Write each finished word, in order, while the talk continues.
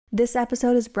This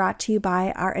episode is brought to you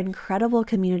by our incredible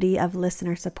community of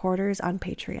listener supporters on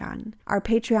Patreon. Our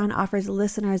Patreon offers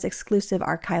listeners exclusive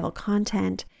archival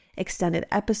content, extended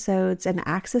episodes, and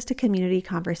access to community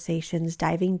conversations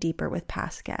diving deeper with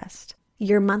past guests.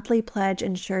 Your monthly pledge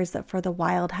ensures that For the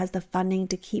Wild has the funding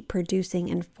to keep producing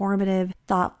informative,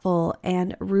 thoughtful,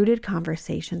 and rooted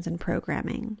conversations and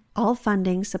programming. All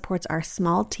funding supports our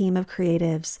small team of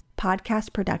creatives,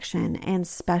 podcast production, and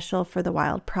special For the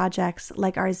Wild projects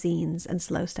like our zines and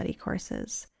slow study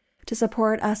courses. To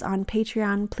support us on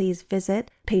Patreon, please visit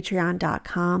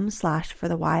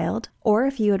patreon.com/forthewild. Or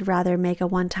if you would rather make a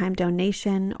one-time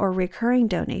donation or recurring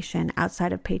donation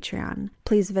outside of Patreon,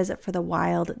 please visit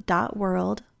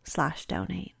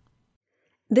forthewild.world/donate.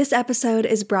 This episode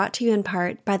is brought to you in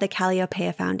part by the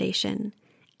Calliopeia Foundation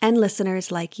and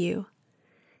listeners like you.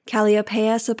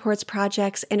 Calliopeia supports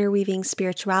projects interweaving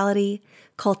spirituality,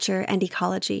 culture, and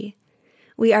ecology.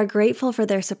 We are grateful for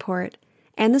their support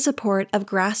and the support of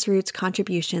grassroots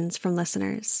contributions from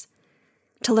listeners.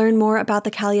 To learn more about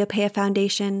the Calliopeia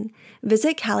Foundation,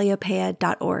 visit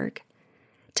calliopeia.org.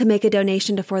 To make a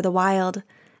donation to For the Wild,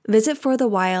 visit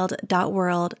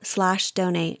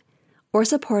forthewild.world/donate or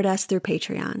support us through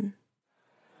Patreon.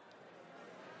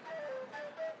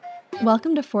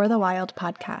 Welcome to For the Wild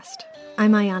podcast.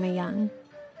 I'm Ayana Young.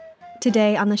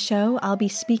 Today on the show, I'll be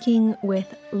speaking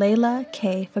with Leila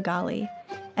K. Faghali,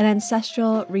 an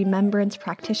ancestral remembrance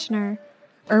practitioner,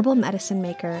 herbal medicine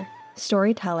maker,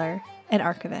 storyteller, and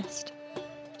archivist.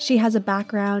 She has a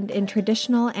background in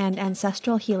traditional and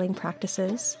ancestral healing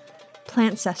practices,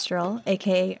 plantcestral,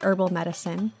 aka herbal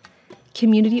medicine,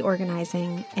 community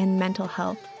organizing, and mental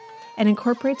health, and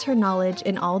incorporates her knowledge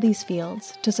in all these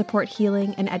fields to support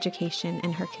healing and education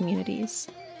in her communities.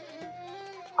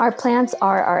 Our plants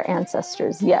are our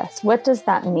ancestors, yes. What does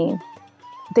that mean?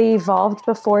 They evolved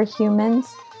before humans.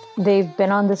 They've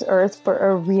been on this earth for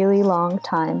a really long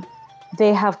time.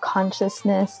 They have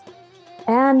consciousness,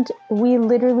 and we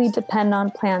literally depend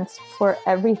on plants for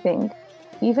everything,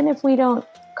 even if we don't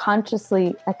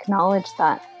consciously acknowledge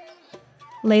that.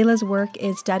 Leila's work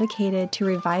is dedicated to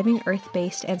reviving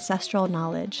earth-based ancestral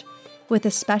knowledge, with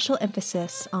a special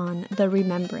emphasis on the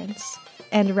remembrance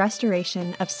and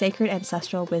restoration of sacred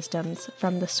ancestral wisdoms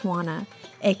from the Swana,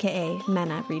 aka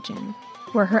Mena region,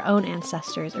 where her own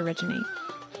ancestors originate.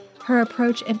 Her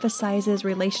approach emphasizes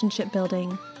relationship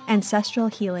building, ancestral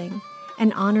healing,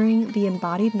 and honoring the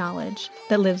embodied knowledge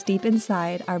that lives deep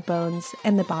inside our bones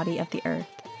and the body of the earth.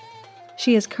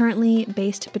 She is currently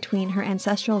based between her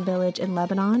ancestral village in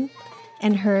Lebanon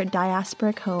and her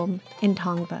diasporic home in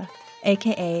Tongva,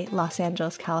 aka Los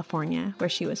Angeles, California, where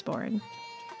she was born.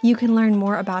 You can learn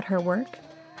more about her work,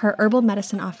 her herbal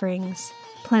medicine offerings,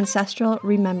 plantcestral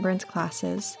remembrance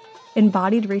classes,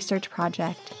 embodied research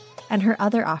project, and her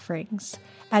other offerings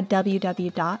at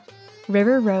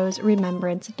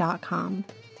www.riverroseremembrance.com,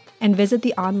 and visit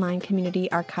the online community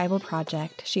archival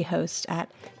project she hosts at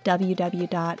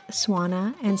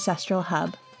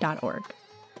www.swanaancestralhub.org.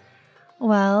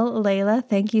 Well, Leila,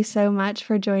 thank you so much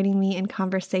for joining me in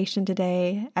conversation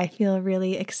today. I feel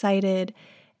really excited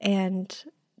and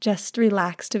just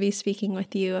relaxed to be speaking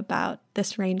with you about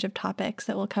this range of topics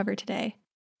that we'll cover today.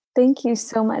 Thank you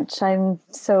so much. I'm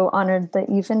so honored that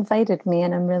you've invited me,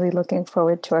 and I'm really looking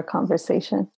forward to our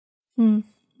conversation.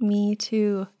 Me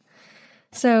too.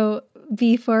 So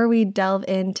before we delve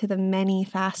into the many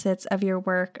facets of your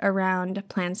work around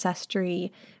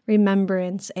plantcestry,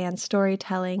 remembrance, and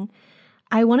storytelling,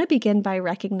 I want to begin by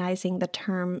recognizing the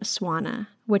term Swana,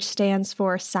 which stands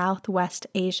for Southwest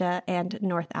Asia and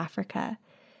North Africa.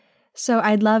 So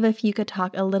I'd love if you could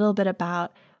talk a little bit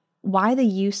about why the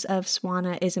use of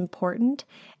Swana is important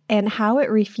and how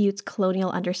it refutes colonial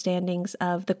understandings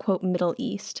of the, quote, Middle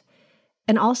East.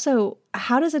 And also,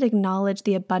 how does it acknowledge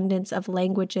the abundance of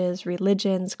languages,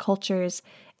 religions, cultures,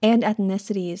 and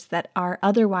ethnicities that are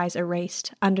otherwise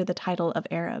erased under the title of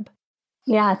Arab?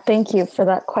 Yeah, thank you for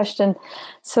that question.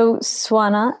 So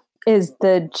Swana is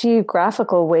the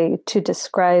geographical way to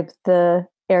describe the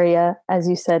area, as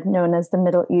you said, known as the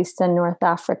Middle East and North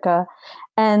Africa.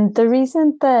 And the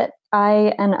reason that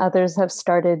I and others have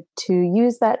started to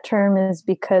use that term is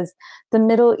because the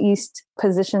Middle East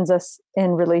positions us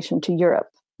in relation to Europe.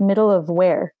 Middle of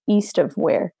where? East of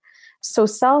where? So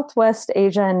Southwest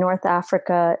Asia and North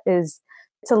Africa it's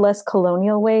a less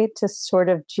colonial way to sort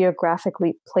of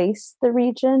geographically place the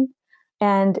region.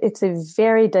 And it's a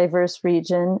very diverse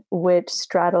region which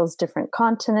straddles different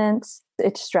continents.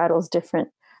 It straddles different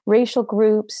racial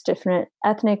groups, different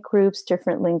ethnic groups,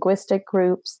 different linguistic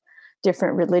groups,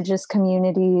 different religious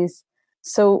communities.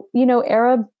 So,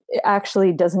 Arab it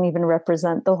actually doesn't even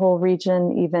represent the whole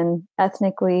region, even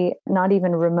ethnically, not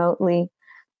even remotely.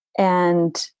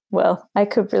 And well, I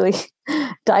could really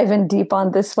dive in deep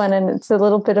on this one. And it's a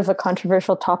little bit of a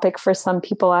controversial topic for some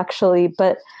people, actually.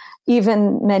 But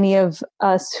even many of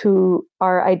us who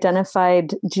are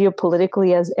identified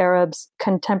geopolitically as Arabs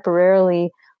contemporarily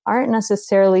aren't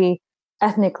necessarily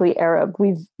ethnically Arab.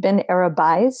 We've been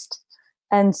Arabized.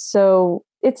 And so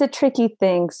it's a tricky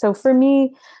thing. So for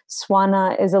me,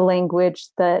 Swana is a language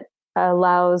that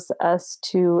allows us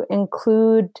to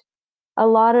include a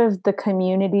lot of the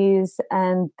communities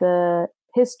and the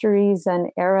histories and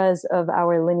eras of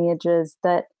our lineages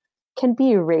that can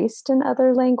be erased in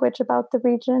other language about the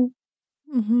region.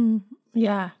 Mm-hmm.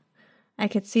 Yeah, I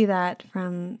could see that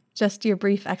from just your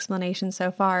brief explanation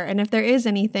so far. And if there is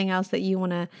anything else that you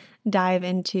want to dive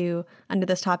into under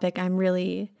this topic, I'm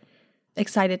really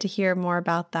excited to hear more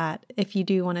about that if you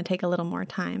do want to take a little more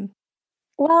time.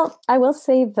 Well, I will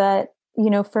say that,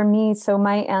 for me, so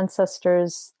my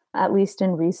ancestors, at least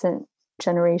in recent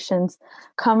generations,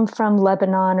 come from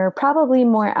Lebanon, or probably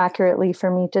more accurately for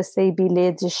me to say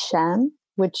Bilad Sham,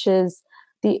 which is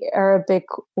the Arabic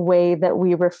way that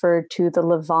we refer to the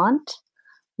Levant,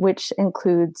 which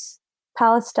includes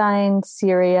Palestine,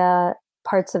 Syria,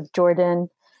 parts of Jordan,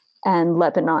 and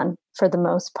Lebanon for the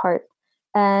most part.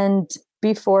 And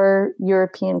before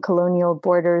European colonial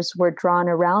borders were drawn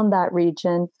around that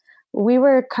region, we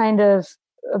were kind of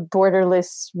a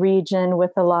borderless region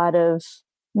with a lot of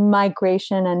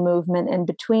migration and movement in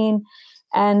between.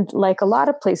 And like a lot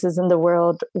of places in the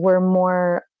world, we're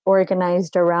more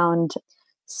organized around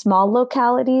small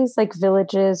localities like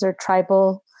villages or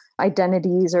tribal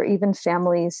identities or even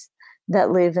families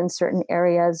that live in certain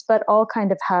areas, but all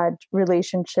kind of had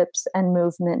relationships and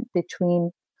movement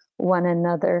between one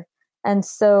another. And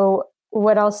so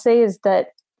what I'll say is that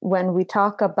when we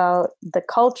talk about the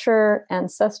culture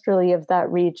ancestrally of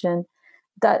that region,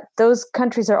 that those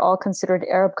countries are all considered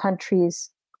Arab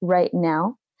countries right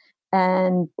now.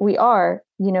 And we are,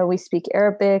 we speak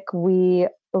Arabic, we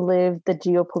live the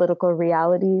geopolitical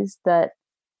realities that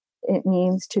it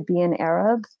means to be an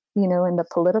Arab, in the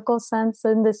political sense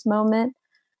in this moment.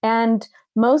 And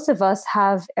most of us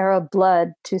have Arab blood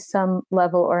to some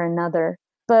level or another.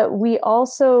 But we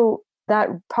also, that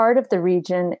part of the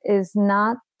region is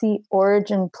not the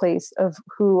origin place of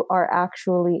who are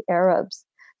actually Arabs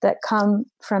that come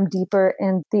from deeper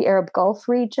in the Arab Gulf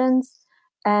regions.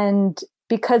 And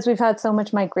because we've had so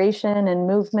much migration and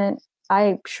movement,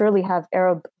 I surely have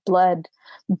Arab blood,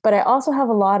 but I also have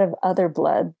a lot of other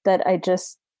blood that I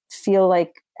just feel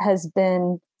like has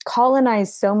been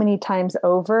colonized so many times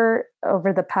over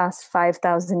the past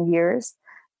 5,000 years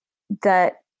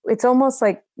that it's almost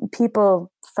like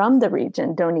people from the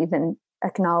region don't even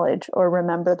acknowledge or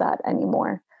remember that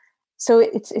anymore. So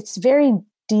it's very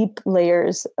deep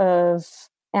layers of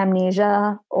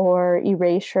amnesia or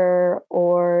erasure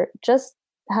or just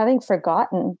having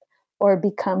forgotten or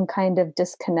become kind of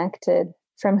disconnected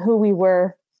from who we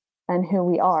were and who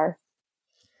we are.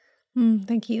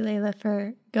 Thank you, Layla,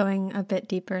 for going a bit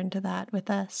deeper into that with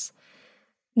us.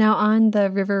 Now, on the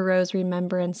River Rose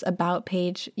Remembrance About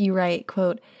page, you write,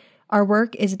 quote, "Our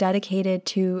work is dedicated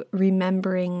to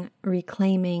remembering,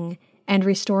 reclaiming, and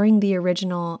restoring the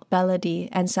original Beledi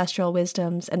ancestral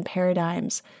wisdoms and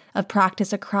paradigms of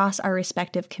practice across our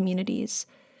respective communities.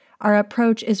 Our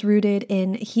approach is rooted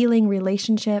in healing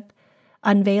relationship,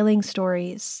 unveiling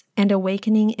stories, and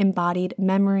awakening embodied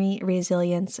memory,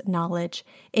 resilience, knowledge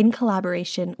in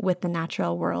collaboration with the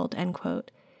natural world," end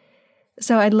quote.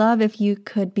 So I'd love if you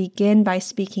could begin by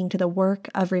speaking to the work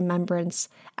of remembrance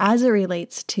as it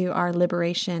relates to our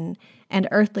liberation and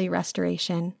earthly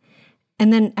restoration.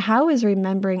 And then how is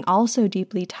remembering also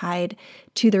deeply tied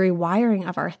to the rewiring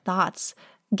of our thoughts,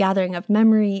 gathering of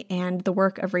memory, and the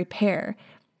work of repair,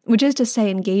 which is to say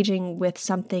engaging with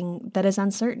something that is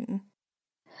uncertain?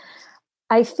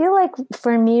 I feel like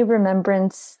for me,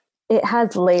 remembrance, it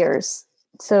has layers.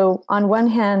 So on one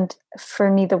hand,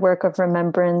 for me, the work of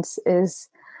remembrance is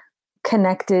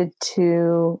connected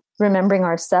to remembering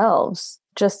ourselves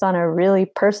just on a really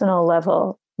personal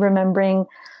level, remembering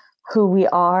who we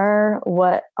are,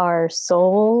 what our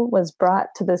soul was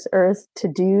brought to this earth to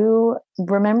do,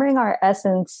 remembering our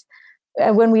essence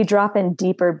when we drop in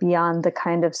deeper beyond the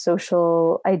kind of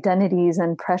social identities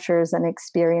and pressures and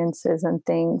experiences and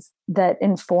things that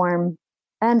inform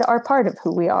and are part of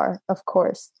who we are, of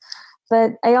course.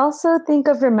 But I also think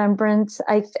of remembrance,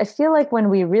 I feel like when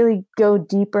we really go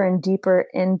deeper and deeper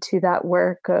into that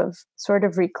work of sort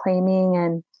of reclaiming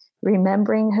and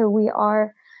remembering who we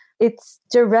are, it's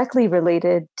directly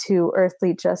related to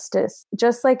earthly justice,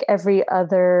 just like every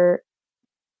other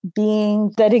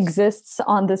being that exists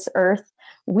on this earth.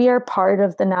 We are part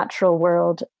of the natural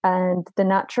world, and the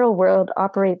natural world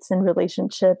operates in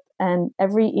relationship, and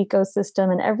every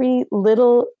ecosystem and every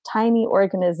little tiny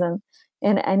organism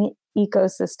in any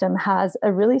ecosystem has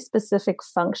a really specific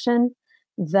function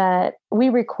that we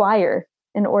require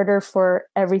in order for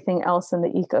everything else in the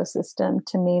ecosystem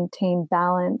to maintain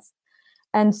balance.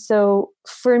 And so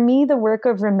for me, the work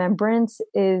of remembrance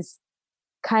is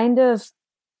kind of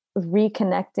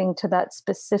reconnecting to that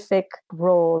specific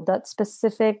role, that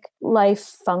specific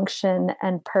life function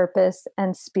and purpose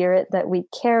and spirit that we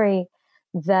carry,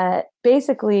 that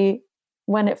basically,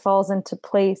 when it falls into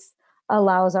place,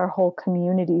 allows our whole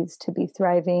communities to be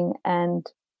thriving and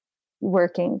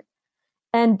working.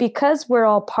 And because we're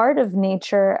all part of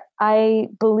nature, I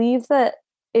believe that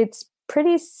it's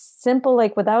pretty simple,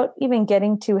 like without even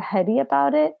getting too heady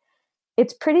about it,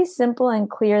 it's pretty simple and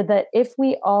clear that if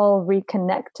we all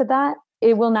reconnect to that,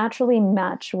 it will naturally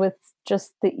match with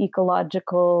just the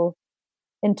ecological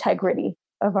integrity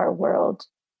of our world,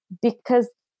 because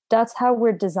that's how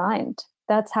we're designed.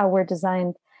 That's how we're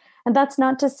designed. And that's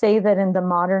not to say that in the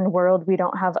modern world, we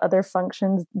don't have other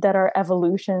functions that are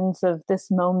evolutions of this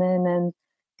moment and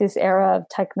this era of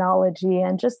technology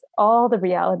and just all the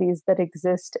realities that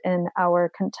exist in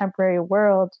our contemporary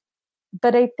world.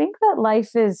 But I think that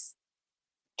life is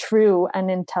true and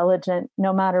intelligent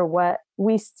no matter what.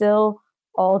 We still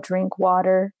all drink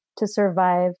water to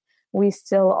survive. We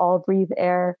still all breathe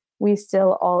air. We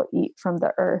still all eat from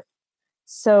the earth.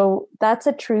 So that's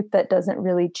a truth that doesn't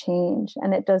really change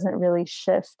and it doesn't really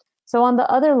shift. So on the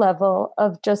other level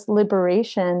of just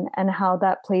liberation and how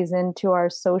that plays into our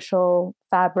social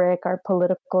fabric, our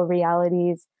political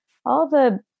realities, all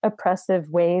the oppressive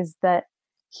ways that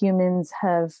humans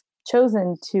have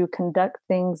chosen to conduct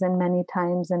things in many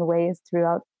times and ways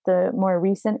throughout the more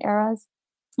recent eras,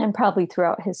 and probably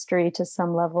throughout history to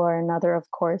some level or another, of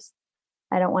course.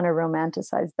 I don't want to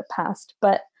romanticize the past,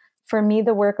 but for me,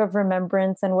 the work of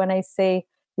remembrance, and when I say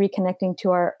reconnecting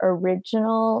to our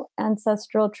original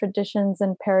ancestral traditions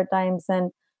and paradigms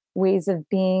and ways of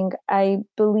being, I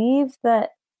believe that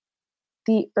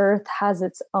the earth has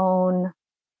its own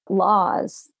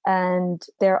laws, and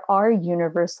there are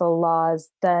universal laws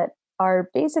that are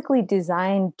basically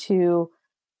designed to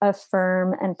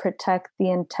affirm and protect the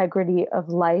integrity of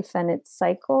life and its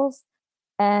cycles.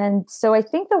 And so I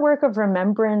think the work of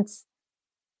remembrance,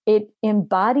 it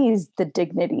embodies the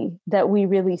dignity that we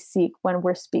really seek when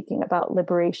we're speaking about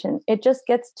liberation. It just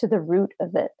gets to the root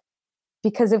of it.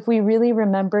 Because if we really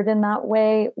remembered in that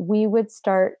way, we would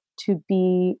start to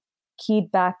be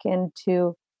keyed back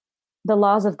into the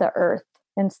laws of the earth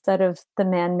instead of the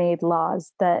man-made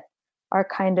laws that are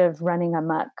kind of running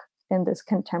amok in this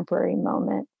contemporary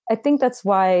moment. I think that's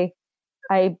why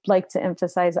I like to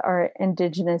emphasize our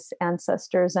Indigenous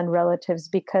ancestors and relatives,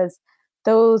 because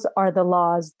those are the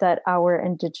laws that our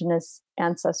Indigenous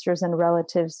ancestors and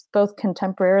relatives, both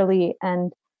contemporarily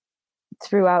and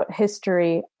throughout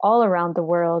history all around the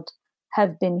world,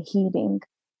 have been heeding.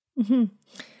 Mm-hmm.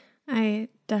 I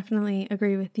definitely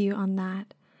agree with you on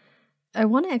that. I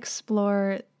want to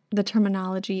explore the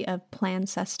terminology of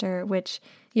plancestor, which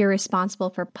you're responsible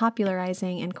for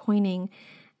popularizing and coining.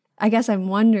 I guess I'm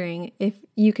wondering if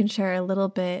you can share a little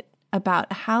bit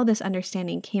about how this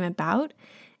understanding came about,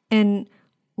 and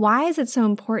why is it so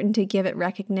important to give it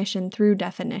recognition through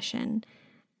definition?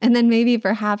 And then maybe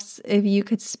perhaps if you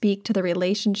could speak to the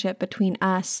relationship between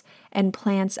us and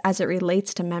plants as it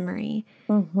relates to memory.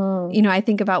 Mm-hmm. You know, I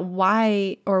think about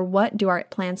why or what do our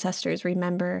plancestors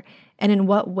remember, and in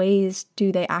what ways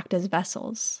do they act as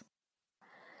vessels?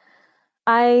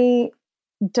 I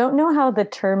don't know how the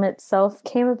term itself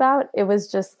came about. It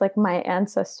was just like my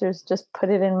ancestors just put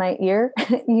it in my ear,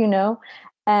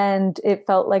 and it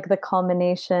felt like the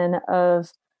culmination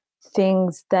of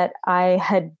things that I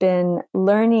had been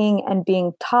learning and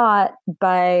being taught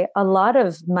by a lot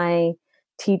of my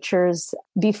teachers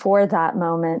before that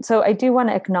moment. So I do want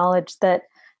to acknowledge that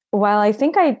while I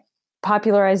think I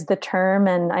popularized the term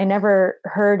and I never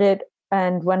heard it,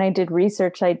 and when I did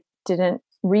research, I didn't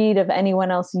read of anyone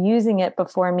else using it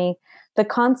before me, the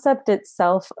concept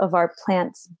itself of our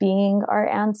plants being our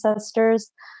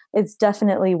ancestors is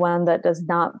definitely one that does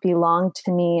not belong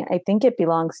to me. I think it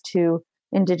belongs to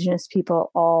Indigenous people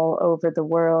all over the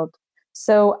world.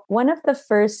 So one of the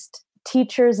first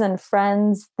teachers and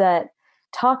friends that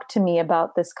talked to me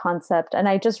about this concept, and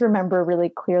I just remember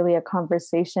really clearly a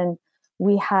conversation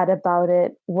we had about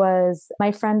it, was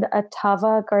my friend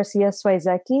Atava Garcia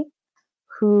Swayzeki,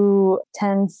 who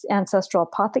tends Ancestral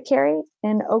Apothecary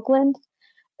in Oakland.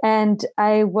 And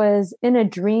I was in a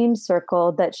dream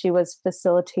circle that she was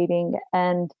facilitating,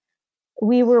 and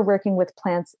we were working with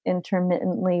plants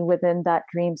intermittently within that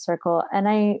dream circle. And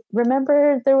I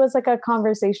remember there was like a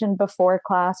conversation before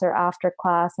class or after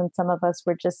class, and some of us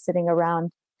were just sitting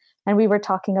around and we were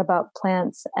talking about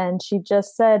plants. And she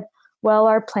just said, well,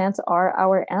 our plants are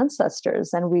our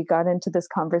ancestors. And we got into this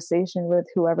conversation with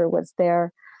whoever was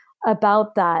there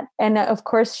about that. And of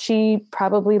course, she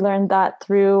probably learned that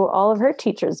through all of her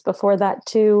teachers before that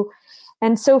too.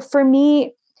 And so for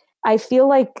me, I feel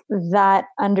like that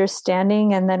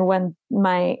understanding, and then when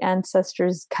my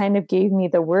ancestors kind of gave me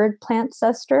the word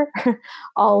plantcestor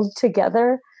all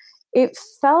together, it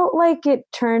felt like it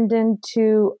turned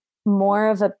into more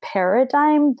of a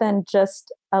paradigm than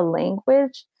just a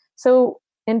language. So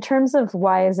in terms of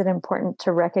why is it important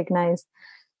to recognize,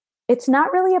 it's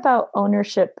not really about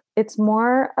ownership. It's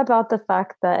more about the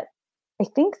fact that I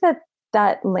think that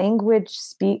that language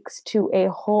speaks to a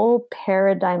whole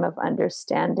paradigm of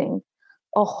understanding,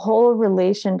 a whole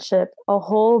relationship, a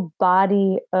whole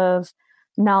body of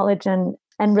knowledge and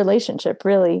relationship,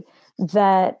 really,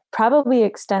 that probably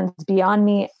extends beyond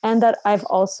me. And that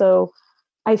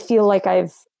I feel like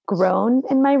I've grown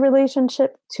in my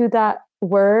relationship to that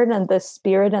word and the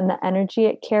spirit and the energy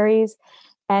it carries.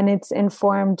 And it's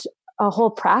informed a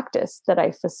whole practice that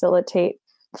I facilitate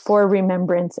for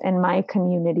remembrance in my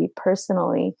community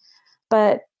personally.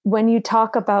 But when you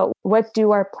talk about what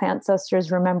do our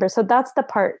plantcestors remember, so that's the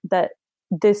part that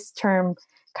this term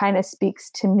kind of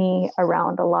speaks to me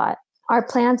around a lot. Our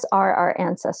plants are our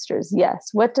ancestors. Yes.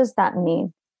 What does that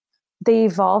mean? They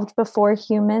evolved before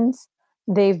humans.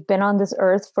 They've been on this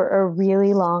earth for a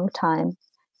really long time.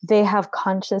 They have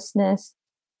consciousness.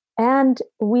 And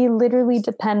we literally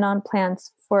depend on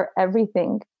plants for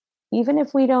everything. Even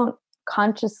if we don't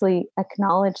consciously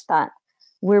acknowledge that,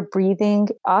 we're breathing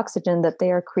oxygen that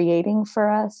they are creating for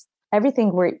us.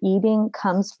 Everything we're eating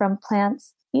comes from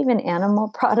plants. Even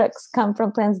animal products come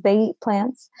from plants. They eat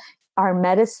plants. Our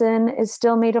medicine is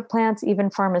still made of plants.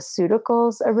 Even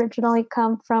pharmaceuticals originally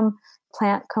come from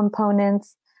plant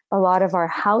components. A lot of our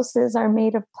houses are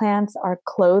made of plants. Our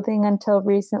clothing until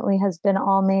recently has been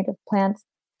all made of plants.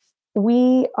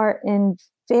 We are in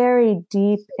very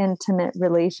deep, intimate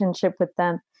relationship with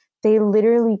them. They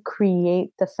literally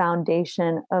create the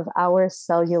foundation of our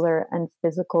cellular and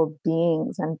physical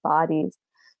beings and bodies.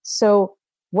 So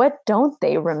what don't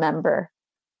they remember?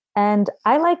 And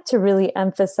I like to really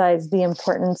emphasize the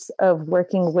importance of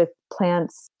working with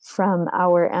plants from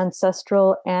our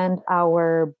ancestral and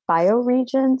our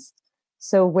bioregions.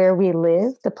 So where we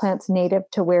live, the plants native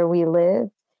to where we live,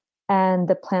 and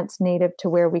the plants native to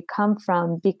where we come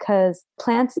from, because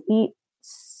plants eat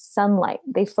sunlight,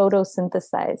 they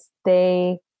photosynthesize,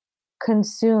 they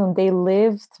consume, they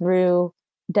live through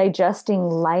digesting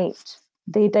light.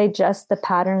 They digest the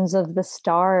patterns of the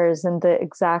stars and the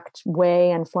exact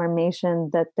way and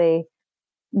formation that they,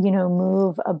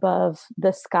 move above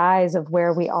the skies of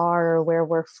where we are or where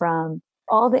we're from.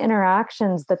 All the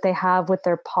interactions that they have with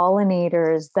their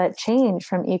pollinators that change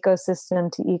from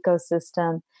ecosystem to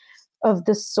ecosystem, of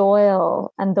the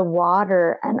soil and the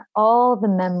water and all the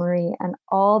memory and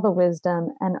all the wisdom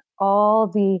and all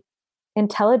the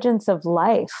intelligence of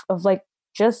life, of like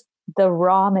just the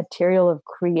raw material of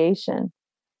creation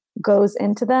goes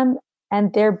into them.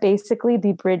 And they're basically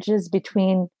the bridges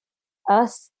between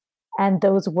us and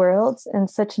those worlds in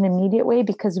such an immediate way,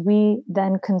 because we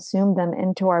then consume them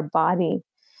into our body.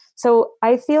 So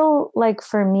I feel like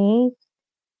for me,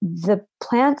 the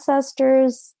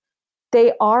plantcestors,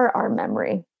 they are our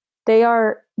memory. They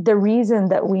are the reason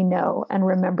that we know and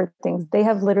remember things. They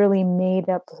have literally made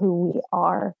up who we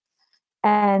are.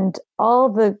 And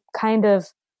all the kind of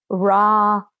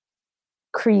raw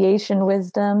creation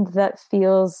wisdom that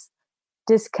feels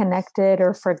disconnected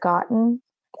or forgotten,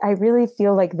 I really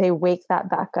feel like they wake that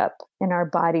back up in our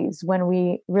bodies when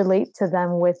we relate to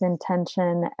them with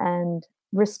intention and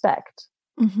respect.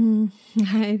 Mm-hmm.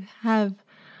 I have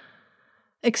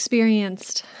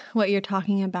experienced what you're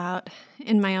talking about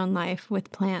in my own life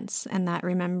with plants and that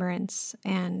remembrance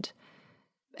and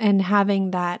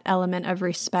having that element of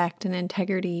respect and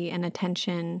integrity and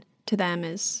attention to them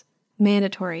is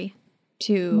mandatory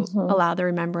to allow the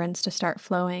remembrance to start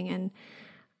flowing. And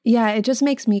yeah, it just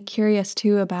makes me curious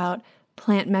too about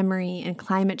plant memory and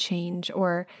climate change,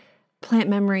 or plant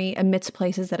memory amidst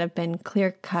places that have been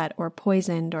clear cut or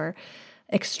poisoned or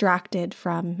extracted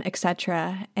from,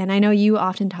 etc. And I know you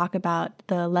often talk about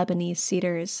the Lebanese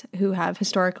cedars who have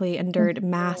historically endured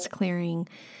mass clearing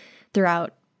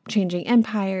throughout changing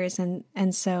empires.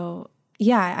 And so,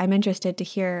 yeah, I'm interested to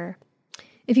hear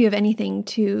if you have anything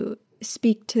to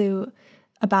speak to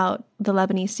about the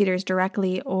Lebanese cedars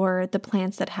directly or the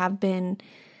plants that have been,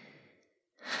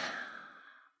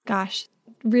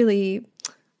 really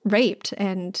raped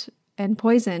and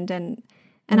poisoned. And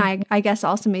I guess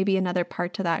also maybe another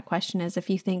part to that question is if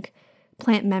you think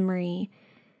plant memory,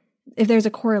 if there's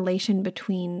a correlation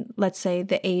between, let's say,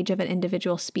 the age of an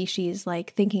individual species,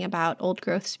 like thinking about old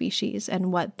growth species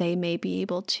and what they may be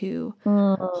able to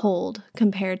hold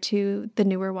compared to the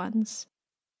newer ones.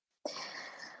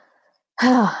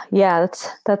 Yeah,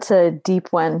 that's a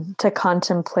deep one to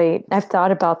contemplate. I've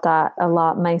thought about that a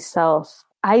lot myself.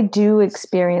 I do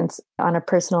experience on a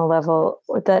personal level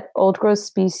that old growth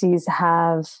species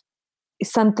have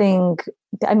something,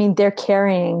 I mean, they're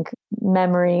carrying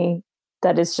memory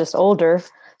that is just older.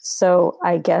 So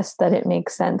I guess that it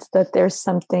makes sense that there's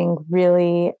something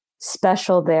really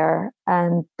special there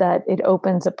and that it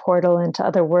opens a portal into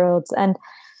other worlds. And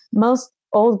most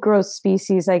old growth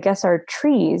species, I guess, are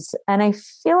trees. And I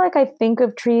feel like I think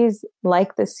of trees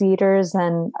like the cedars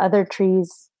and other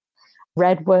trees,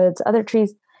 redwoods, other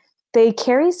trees. They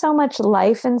carry so much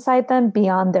life inside them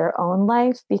beyond their own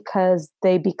life because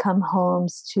they become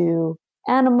homes to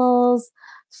animals,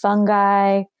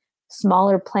 fungi,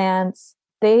 smaller plants.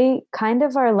 They kind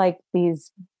of are like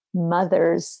these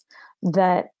mothers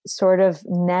that sort of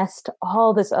nest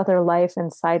all this other life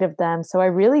inside of them. So I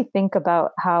really think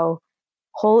about how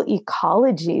whole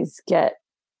ecologies get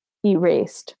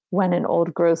erased when an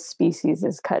old growth species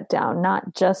is cut down,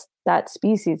 not just that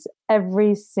species,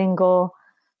 every single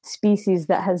species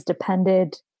that has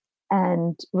depended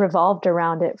and revolved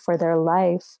around it for their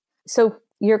life. So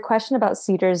your question about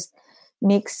cedars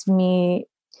makes me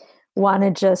want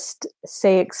to just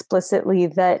say explicitly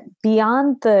that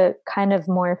beyond the kind of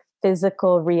more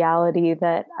physical reality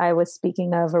that I was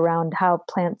speaking of around how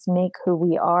plants make who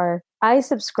we are, I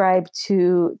subscribe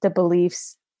to the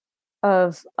beliefs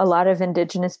of a lot of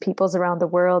indigenous peoples around the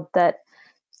world that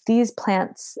these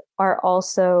plants are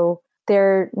also,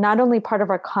 they're not only part of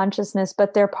our consciousness,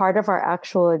 but they're part of our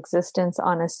actual existence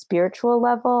on a spiritual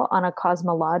level, on a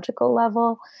cosmological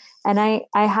level. And I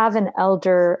have an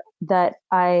elder that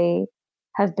I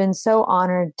have been so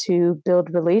honored to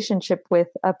build relationship with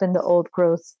up in the old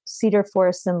growth cedar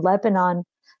forests in Lebanon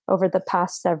over the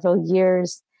past several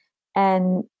years.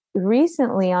 And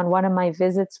recently on one of my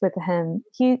visits with him,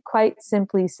 he quite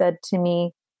simply said to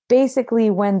me, basically,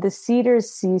 when the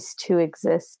cedars cease to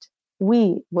exist,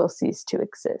 we will cease to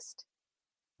exist.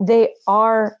 They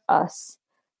are us,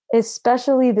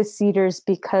 especially the cedars,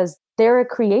 because they're a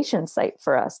creation site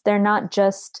for us. They're not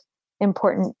just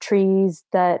important trees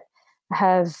that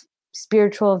have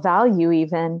spiritual value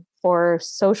even, or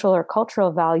social or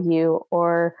cultural value,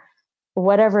 or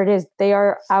whatever it is. They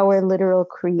are our literal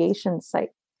creation site.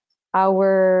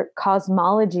 Our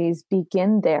cosmologies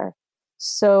begin there.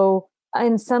 So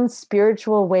in some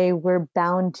spiritual way, we're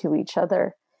bound to each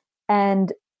other.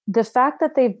 And the fact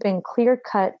that they've been clear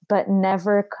cut but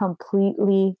never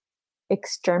completely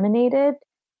exterminated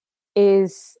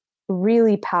is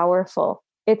really powerful.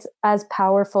 It's as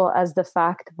powerful as the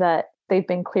fact that they've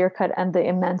been clear cut and the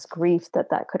immense grief that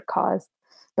that could cause.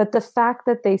 But the fact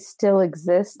that they still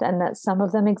exist and that some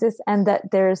of them exist and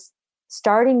that there's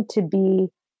starting to be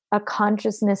a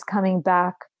consciousness coming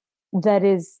back that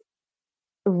is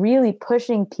really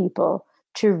pushing people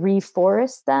to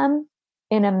reforest them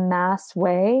in a mass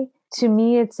way, to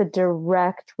me, it's a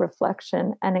direct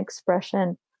reflection and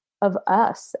expression of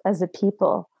us as a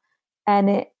people.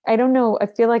 And I don't know, I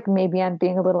feel like maybe I'm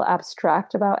being a little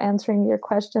abstract about answering your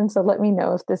question. So let me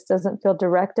know if this doesn't feel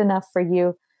direct enough for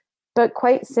you. But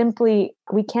quite simply,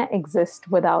 we can't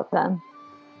exist without them.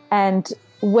 And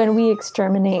when we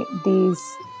exterminate these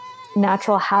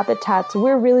natural habitats,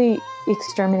 we're really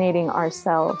exterminating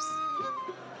ourselves.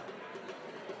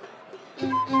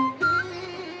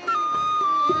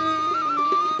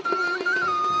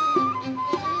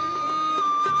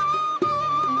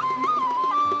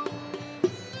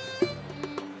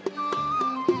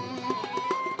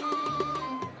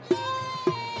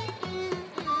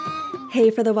 Hey,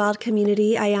 for the wild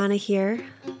community, Ayana here.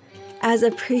 As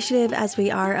appreciative as we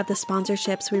are of the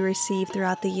sponsorships we receive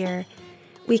throughout the year,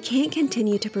 we can't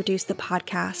continue to produce the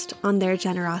podcast on their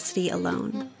generosity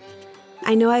alone.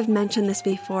 I know I've mentioned this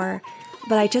before,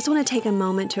 but I just want to take a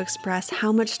moment to express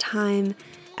how much time,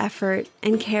 effort,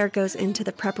 and care goes into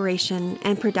the preparation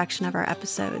and production of our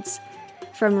episodes.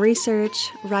 From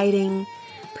research, writing,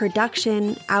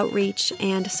 production, outreach,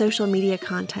 and social media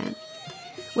content.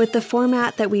 With the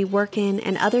format that we work in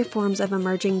and other forms of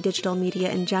emerging digital media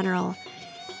in general,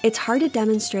 it's hard to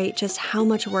demonstrate just how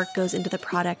much work goes into the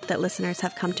product that listeners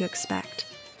have come to expect.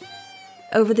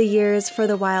 Over the years, For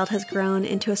the Wild has grown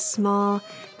into a small,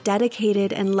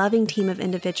 dedicated, and loving team of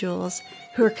individuals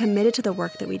who are committed to the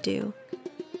work that we do.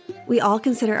 We all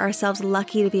consider ourselves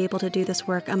lucky to be able to do this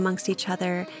work amongst each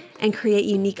other and create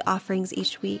unique offerings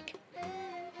each week.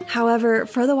 However,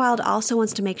 For the Wild also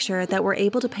wants to make sure that we're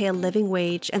able to pay a living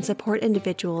wage and support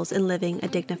individuals in living a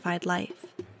dignified life.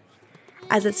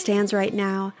 As it stands right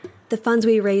now, the funds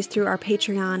we raise through our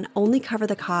Patreon only cover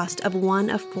the cost of one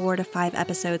of 4 to 5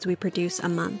 episodes we produce a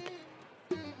month.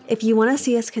 If you want to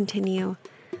see us continue,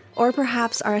 or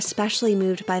perhaps are especially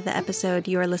moved by the episode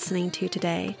you are listening to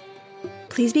today,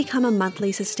 please become a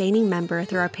monthly sustaining member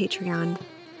through our Patreon,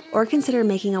 or consider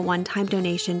making a one-time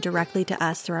donation directly to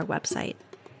us through our website.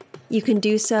 You can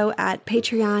do so at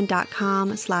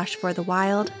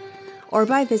patreon.com/forthewild, or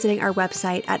by visiting our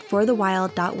website at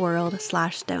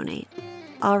forthewild.world/donate.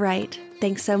 All right,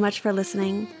 thanks so much for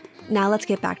listening. Now let's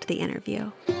get back to the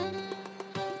interview.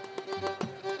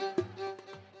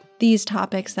 These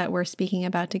topics that we're speaking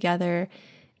about together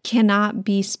cannot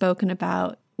be spoken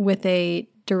about with a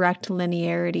direct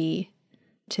linearity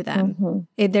to them.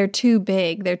 Mm-hmm. They're too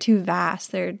big, they're too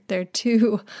vast, they're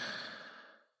too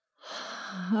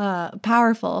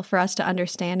powerful for us to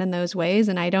understand in those ways,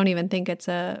 and I don't even think it's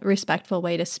a respectful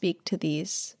way to speak to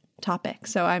these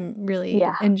topics. So I'm really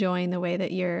enjoying the way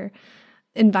that you're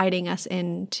inviting us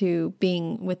into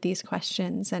being with these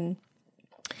questions. And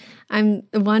I'm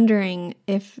wondering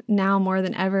if now more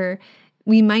than ever,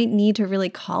 we might need to really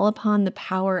call upon the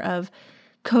power of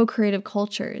co-creative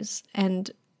cultures. And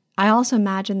I also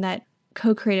imagine that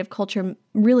co-creative culture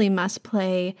really must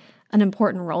play an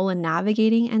important role in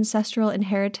navigating ancestral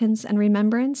inheritance and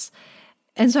remembrance.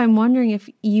 And so I'm wondering if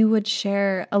you would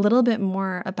share a little bit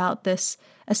more about this,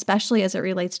 especially as it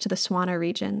relates to the Swana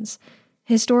regions.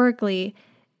 Historically,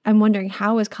 I'm wondering,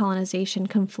 how has colonization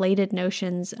conflated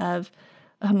notions of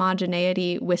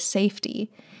homogeneity with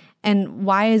safety? And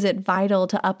why is it vital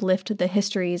to uplift the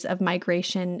histories of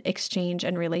migration, exchange,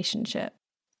 and relationship?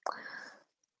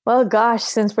 Well, gosh,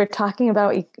 since we're talking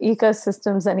about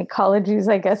ecosystems and ecologies,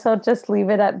 I guess I'll just leave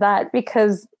it at that,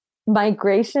 because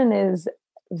migration is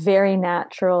very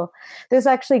natural. This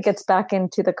actually gets back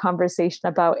into the conversation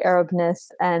about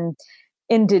Arabness and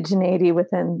indigeneity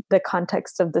within the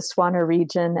context of the Swana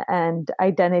region, and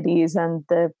identities and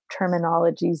the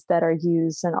terminologies that are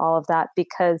used and all of that,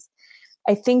 because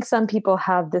I think some people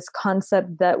have this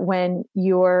concept that when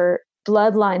your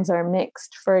bloodlines are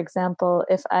mixed, for example,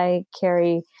 if I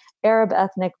carry Arab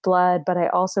ethnic blood, but I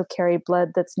also carry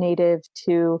blood that's native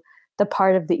to the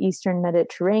part of the Eastern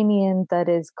Mediterranean that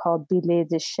is called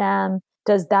Bilad Sham,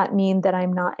 does that mean that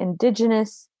I'm not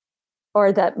indigenous,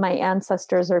 or that my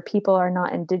ancestors or people are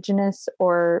not indigenous,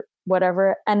 or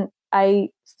whatever? And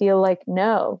I feel like,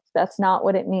 no, that's not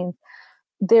what it means.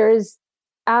 There is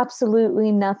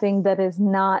absolutely nothing that is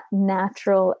not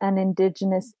natural and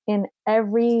indigenous in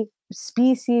every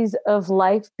species of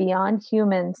life beyond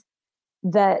humans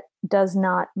that does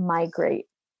not migrate.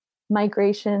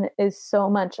 Migration is so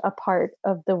much a part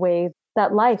of the way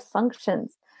that life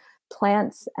functions.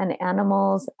 Plants and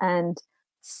animals and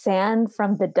sand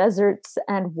from the deserts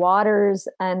and waters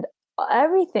and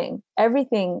everything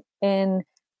in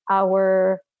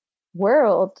our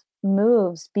world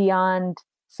moves beyond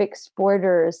fixed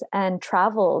borders and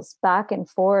travels back and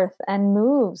forth and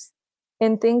moves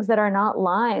in things that are not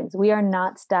lines. We are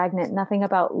not stagnant. Nothing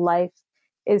about life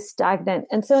is stagnant.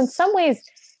 And so in some ways,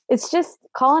 it's just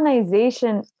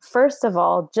colonization, first of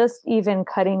all, just even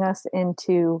cutting us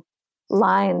into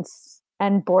lines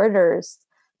and borders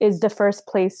is the first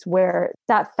place where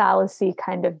that fallacy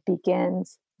kind of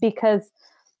begins. Because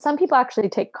some people actually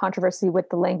take controversy with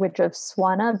the language of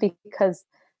Swana, because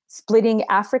splitting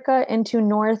Africa into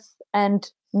north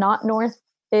and not north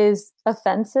is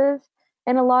offensive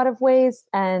in a lot of ways.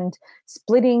 And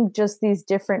splitting just these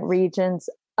different regions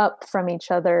up from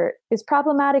each other is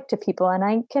problematic to people. And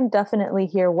I can definitely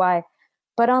hear why.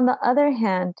 But on the other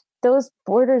hand, those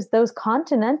borders, those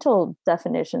continental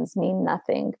definitions mean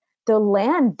nothing. The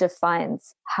land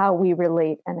defines how we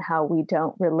relate and how we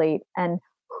don't relate, and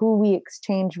who we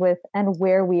exchange with and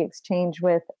where we exchange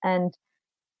with, and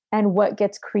what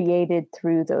gets created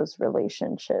through those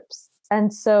relationships.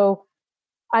 And so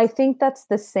I think that's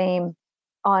the same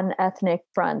on ethnic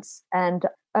fronts and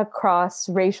across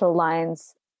racial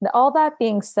lines. All that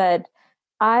being said,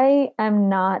 I am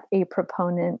not a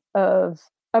proponent of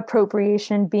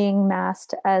appropriation being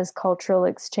masked as cultural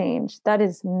exchange. That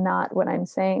is not what I'm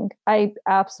saying. I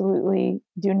absolutely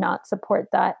do not support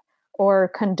that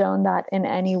or condone that in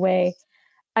any way.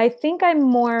 I think I'm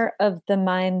more of the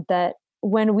mind that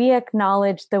when we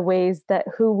acknowledge the ways that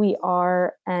who we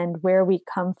are and where we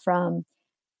come from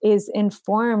is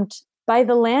informed by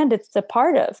the land it's a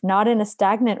part of, not in a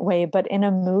stagnant way, but in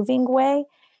a moving way.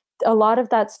 A lot of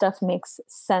that stuff makes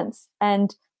sense.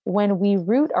 And when we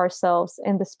root ourselves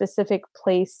in the specific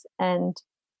place and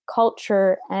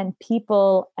culture and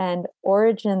people and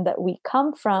origin that we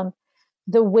come from,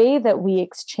 the way that we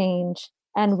exchange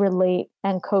and relate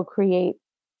and co-create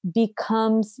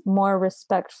becomes more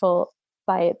respectful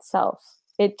by itself.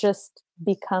 It just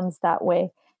becomes that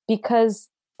way because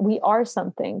we are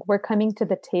something. We're coming to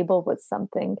the table with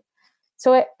something.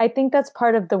 So I think that's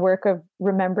part of the work of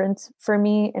remembrance for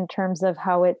me in terms of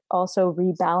how it also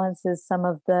rebalances some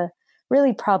of the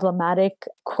really problematic,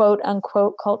 quote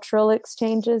unquote, cultural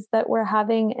exchanges that we're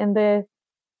having in the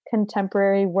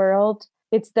contemporary world.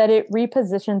 It's that it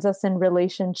repositions us in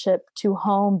relationship to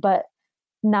home, but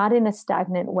not in a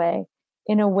stagnant way,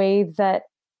 in a way that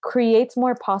creates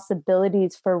more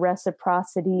possibilities for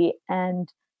reciprocity and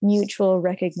mutual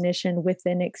recognition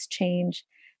within exchange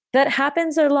that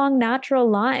happens along natural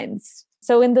lines.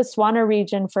 So in the Swana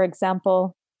region, for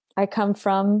example, I come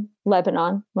from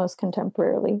Lebanon most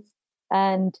contemporarily,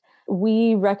 and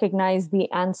we recognize the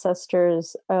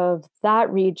ancestors of that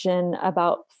region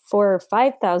about 4,000 or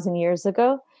 5,000 years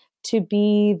ago to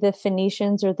be the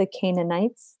Phoenicians or the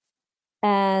Canaanites.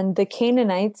 And the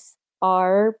Canaanites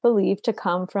are believed to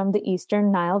come from the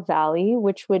Eastern Nile Valley,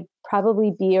 which would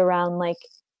probably be around like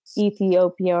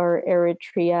Ethiopia or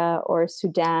Eritrea or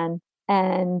Sudan.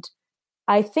 And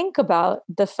I think about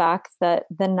the fact that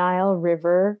the Nile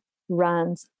River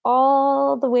runs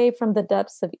all the way from the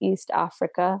depths of East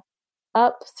Africa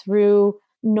up through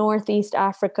Northeast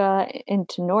Africa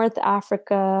into North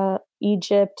Africa,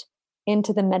 Egypt,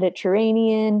 into the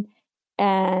Mediterranean,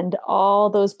 and all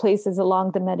those places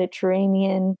along the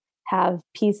Mediterranean have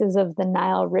pieces of the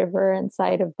Nile River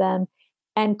inside of them.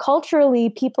 And culturally,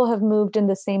 people have moved in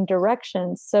the same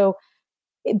direction. So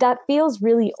that feels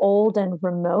really old and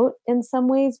remote in some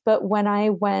ways. But when I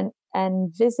went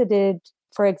and visited,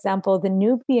 for example, the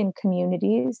Nubian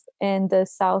communities in the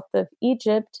south of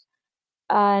Egypt,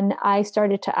 and I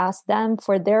started to ask them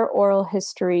for their oral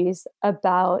histories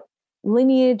about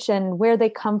lineage and where they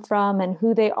come from and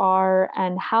who they are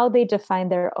and how they define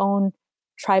their own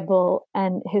tribal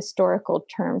and historical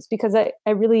terms, because I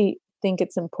really think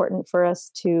it's important for us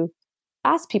to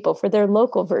ask people for their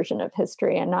local version of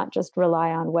history and not just rely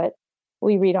on what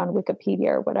we read on Wikipedia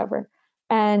or whatever.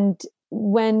 And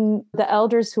when the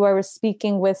elders who I was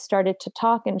speaking with started to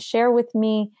talk and share with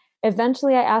me,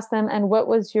 eventually I asked them, and what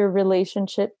was your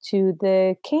relationship to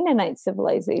the Canaanite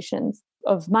civilizations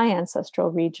of my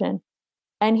ancestral region?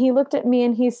 And he looked at me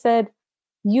and he said,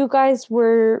 you guys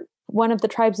were one of the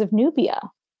tribes of Nubia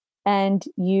and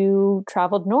you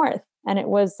traveled north. And it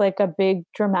was like a big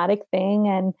dramatic thing.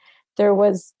 And there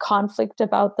was conflict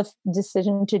about the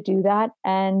decision to do that.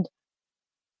 And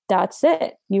that's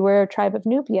it. You were a tribe of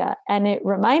Nubia. And it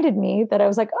reminded me that I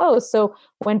was like, oh, so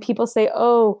when people say,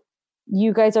 oh,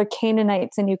 you guys are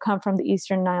Canaanites and you come from the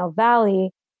Eastern Nile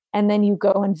Valley, and then you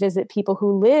go and visit people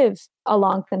who live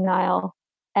along the Nile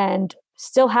and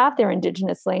still have their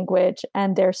indigenous language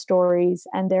and their stories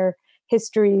and their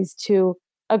histories to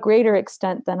a greater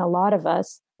extent than a lot of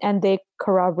us. And they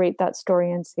corroborate that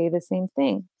story and say the same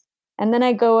thing. And then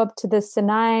I go up to the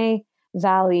Sinai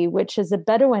Valley, which is a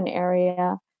Bedouin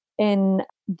area in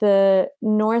the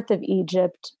north of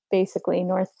Egypt, basically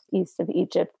northeast of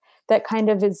Egypt, that kind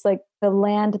of is like the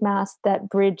landmass that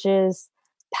bridges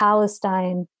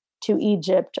Palestine to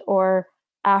Egypt or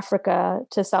Africa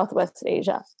to Southwest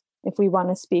Asia, if we want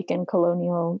to speak in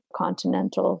colonial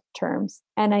continental terms.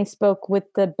 And I spoke with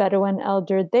the Bedouin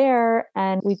elder there,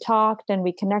 and we talked and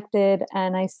we connected.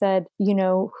 And I said, you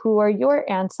know, who are your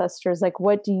ancestors? Like,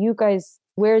 what do you guys,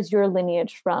 where's your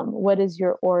lineage from? What is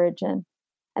your origin?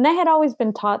 And I had always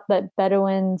been taught that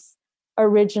Bedouins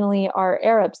originally are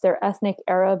Arabs. They're ethnic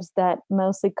Arabs that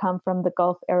mostly come from the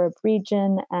Gulf Arab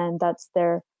region, and that's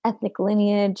their ethnic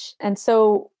lineage. And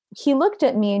so he looked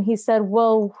at me and he said,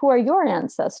 well, who are your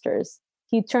ancestors?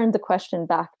 He turned the question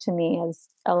back to me, as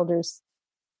elders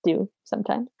do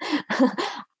sometimes.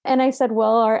 And I said,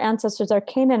 well, our ancestors are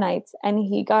Canaanites. And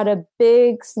he got a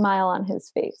big smile on his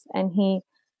face. And he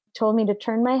told me to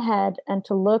turn my head and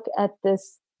to look at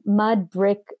this mud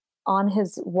brick on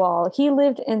his wall. He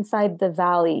lived inside the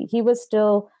valley. He was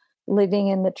still living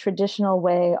in the traditional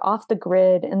way, off the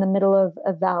grid, in the middle of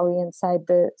a valley inside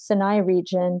the Sinai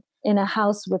region, in a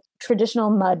house with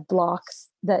traditional mud blocks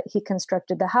that he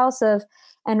constructed the house of.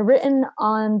 And written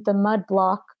on the mud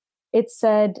block, it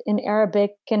said in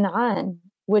Arabic, Canaan,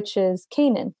 which is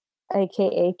Canaan,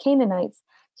 aka Canaanites.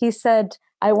 He said,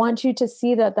 I want you to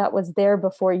see that that was there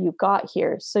before you got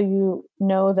here, so you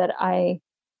know that I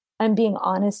I'm being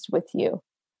honest with you.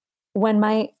 When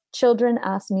my children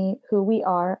ask me who we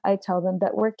are, I tell them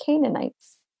that we're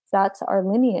Canaanites. That's our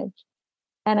lineage.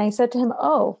 And I said to him,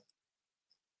 oh,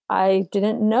 I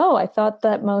didn't know. I thought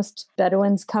that most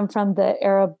Bedouins come from the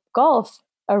Arab Gulf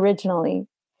originally.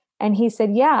 And he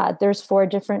said, yeah, there's 4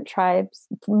 different tribes,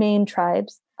 main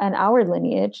tribes, and our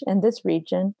lineage in this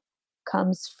region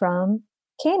comes from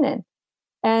Canaan.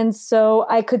 And so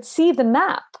I could see the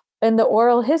map and the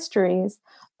oral histories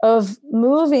of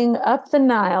moving up the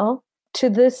Nile to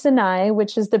the Sinai,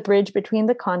 which is the bridge between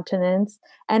the continents,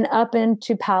 and up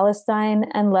into Palestine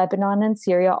and Lebanon and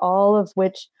Syria, all of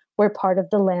which were part of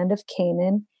the land of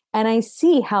Canaan. And I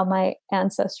see how my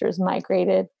ancestors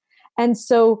migrated. And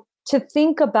so to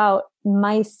think about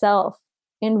myself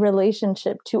in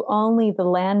relationship to only the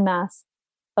landmass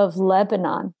of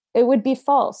Lebanon, it would be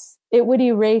false. It would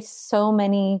erase so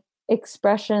many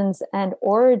expressions and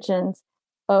origins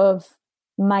of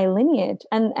my lineage.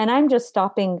 And I'm just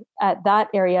stopping at that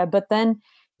area. But then,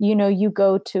 you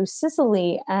go to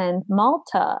Sicily and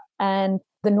Malta and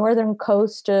the northern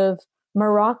coast of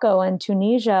Morocco and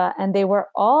Tunisia, and they were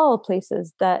all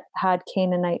places that had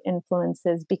Canaanite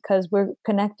influences because we're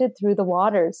connected through the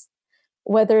waters,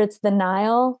 whether it's the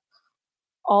Nile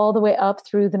all the way up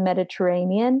through the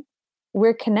Mediterranean,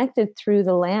 we're connected through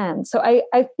the land. So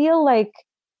I feel like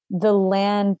the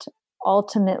land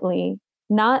ultimately,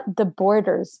 not the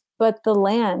borders, but the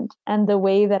land and the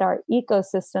way that our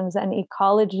ecosystems and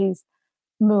ecologies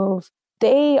move,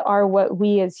 they are what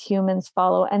we as humans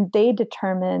follow, and they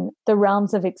determine the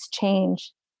realms of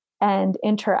exchange and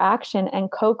interaction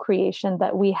and co-creation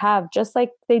that we have, just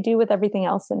like they do with everything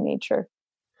else in nature.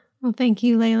 Well, thank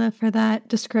you, Layla, for that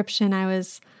description. I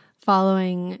was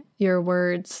following your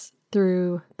words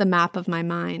through the map of my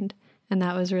mind, and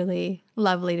that was really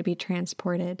lovely to be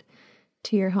transported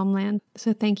to your homeland.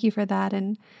 So thank you for that.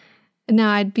 And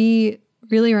now I'd be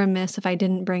really remiss if I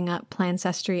didn't bring up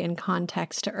Plancestry in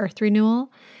context to Earth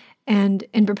Renewal. And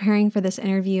in preparing for this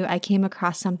interview, I came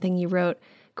across something you wrote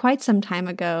quite some time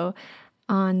ago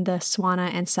on the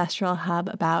Swana Ancestral Hub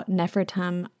about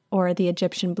Nefertum, or the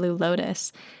Egyptian Blue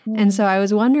Lotus. And so I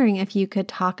was wondering if you could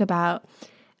talk about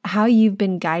how you've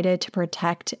been guided to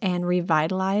protect and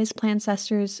revitalize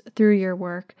Plancestors through your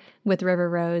work with River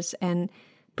Rose, and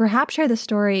perhaps share the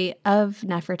story of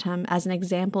Nefertum as an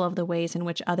example of the ways in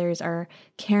which others are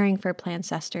caring for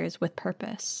Plancestors with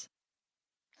purpose.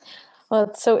 Well,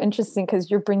 it's so interesting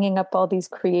because you're bringing up all these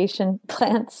creation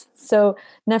plants. So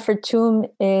Nefertum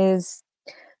is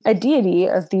a deity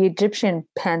of the Egyptian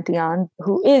pantheon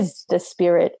who is the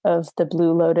spirit of the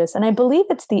blue lotus. And I believe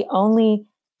it's the only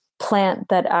plant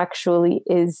that actually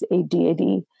is a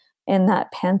deity in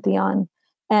that pantheon.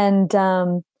 And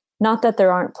not that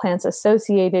there aren't plants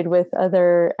associated with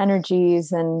other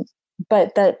energies,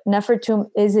 but that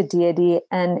Nefertum is a deity,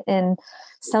 and in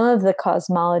some of the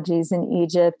cosmologies in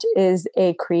Egypt is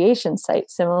a creation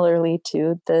site, similarly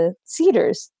to the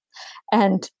cedars.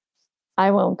 And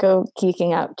I won't go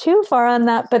geeking out too far on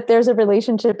that, but there's a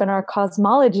relationship in our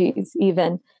cosmologies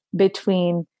even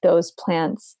between those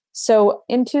plants. So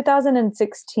in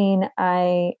 2016,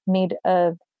 I made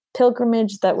a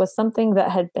pilgrimage that was something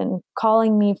that had been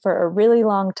calling me for a really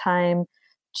long time,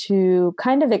 to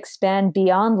kind of expand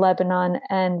beyond Lebanon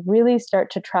and really start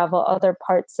to travel other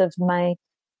parts of my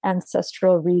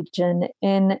ancestral region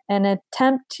in an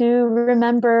attempt to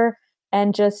remember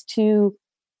and just to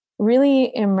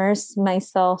really immerse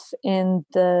myself in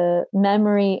the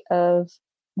memory of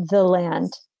the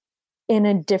land in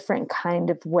a different kind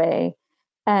of way.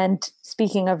 And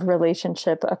speaking of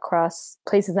relationship across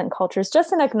places and cultures,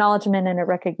 just an acknowledgement and a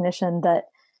recognition that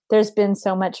there's been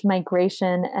so much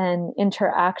migration and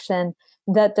interaction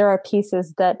that there are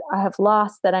pieces that I have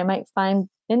lost that I might find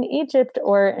in Egypt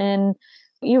or in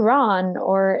Iran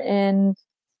or in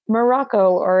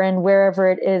Morocco or in wherever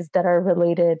it is that are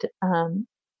related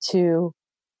to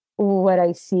what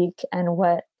I seek and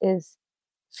what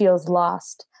feels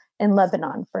lost in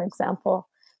Lebanon, for example.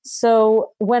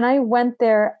 So when I went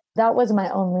there, that was my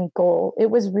only goal.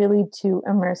 It was really to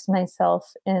immerse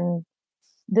myself in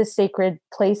the sacred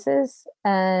places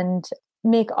and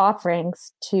make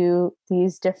offerings to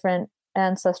these different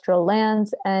ancestral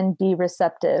lands and be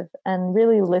receptive and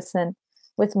really listen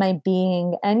with my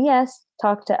being. And yes,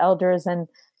 talk to elders and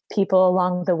people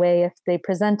along the way if they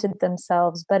presented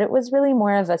themselves, but it was really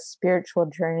more of a spiritual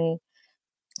journey.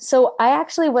 So I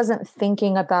actually wasn't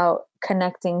thinking about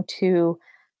connecting to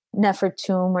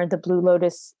Nefertum or the Blue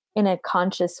Lotus in a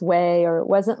conscious way, or it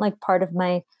wasn't like part of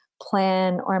my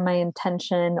plan or my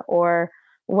intention or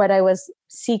what I was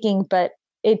seeking, but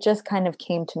it just kind of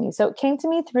came to me. So it came to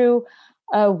me through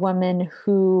a woman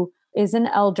who is an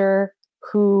elder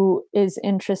who is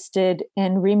interested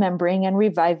in remembering and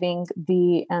reviving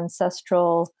the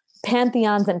ancestral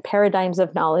pantheons and paradigms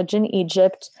of knowledge in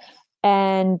Egypt,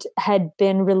 and had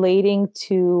been relating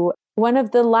to one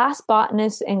of the last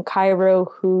botanists in Cairo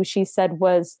who she said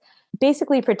was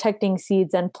basically protecting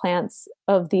seeds and plants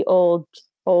of the old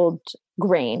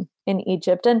grain in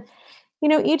Egypt. And,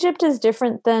 Egypt is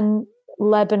different than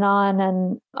Lebanon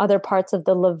and other parts of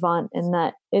the Levant in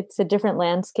that it's a different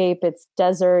landscape. It's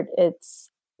desert, it's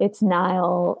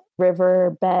Nile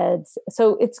river beds.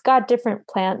 So it's got different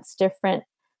plants, different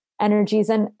energies.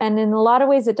 And in a lot of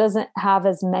ways, it doesn't have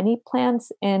as many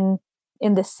plants in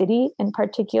the city in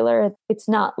particular. It's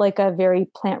not like a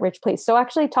very plant-rich place. So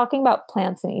actually talking about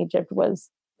plants in Egypt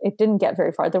it didn't get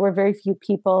very far. There were very few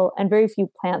people and very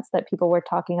few plants that people were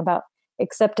talking about,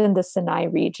 except in the Sinai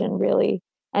region, really,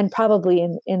 and probably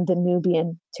in the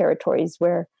Nubian territories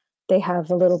where they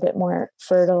have a little bit more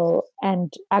fertile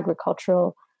and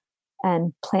agricultural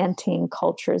and planting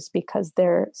cultures because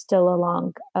they're still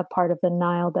along a part of the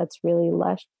Nile that's really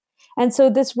lush. And so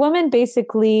this woman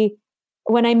basically,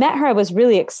 when I met her, I was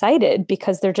really excited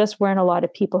because there just weren't a lot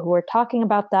of people who were talking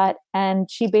about that. And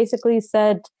she basically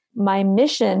said, my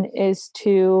mission is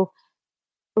to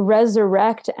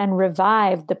resurrect and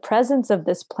revive the presence of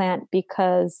this plant,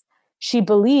 because she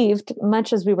believed,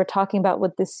 much as we were talking about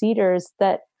with the cedars,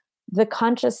 that the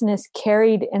consciousness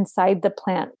carried inside the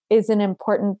plant is an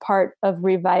important part of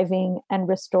reviving and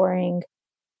restoring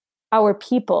our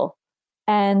people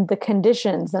and the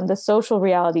conditions and the social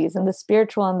realities and the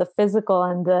spiritual and the physical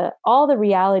and all the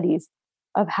realities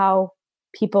of how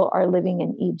people are living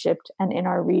in Egypt and in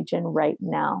our region right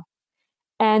now.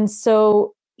 And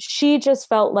so she just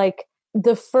felt like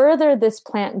the further this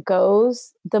plant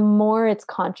goes, the more its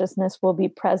consciousness will be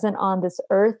present on this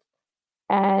earth.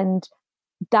 And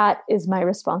that is my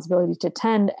responsibility to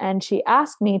tend. And she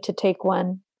asked me to take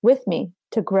one with me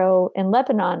to grow in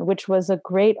Lebanon, which was a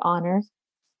great honor.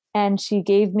 And she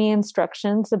gave me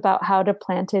instructions about how to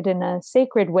plant it in a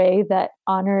sacred way that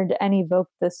honored and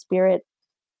evoked the spirit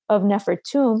of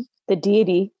Nefertum, the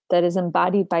deity that is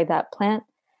embodied by that plant.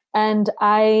 And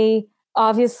I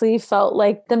obviously felt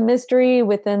like the mystery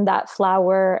within that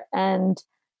flower and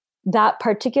that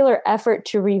particular effort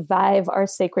to revive our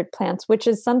sacred plants, which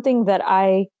is something that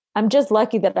I'm just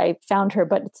lucky that I found her,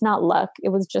 but it's not luck. It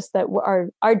was just that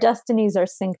our destinies are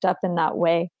synced up in that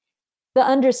way. The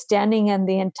understanding and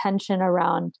the intention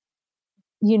around,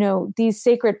 these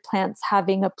sacred plants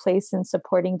having a place in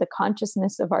supporting the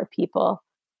consciousness of our people,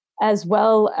 as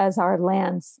well as our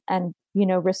lands, and,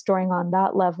 restoring on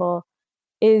that level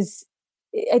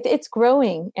it's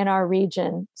growing in our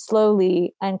region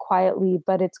slowly and quietly,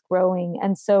 but it's growing.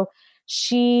 And so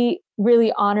she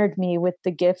really honored me with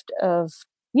the gift of,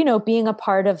 being a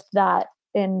part of that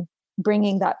in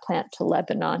bringing that plant to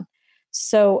Lebanon.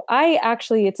 So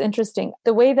it's interesting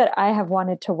the way that I have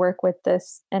wanted to work with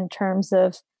this in terms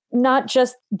of not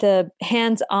just the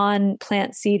hands-on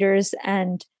plant cedars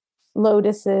and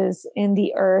lotuses in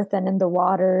the earth and in the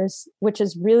waters, which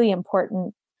is really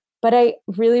important. But I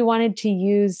really wanted to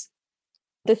use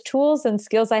the tools and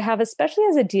skills I have, especially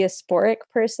as a diasporic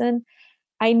person.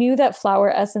 I knew that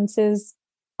flower essences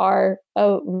are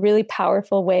a really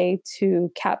powerful way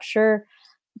to capture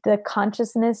the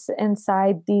consciousness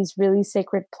inside these really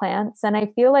sacred plants. And I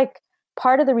feel like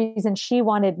part of the reason she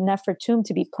wanted Nefertum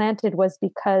to be planted was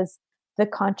because the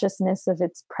consciousness of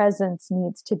its presence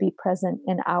needs to be present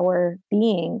in our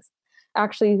beings.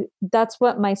 Actually, that's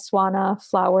what my Swana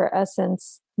flower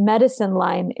essence medicine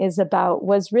line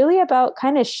was really about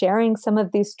kind of sharing some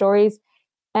of these stories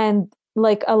and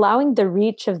like allowing the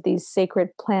reach of these sacred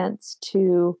plants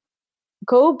to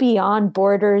go beyond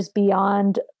borders,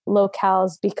 beyond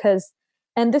locales,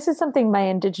 and this is something my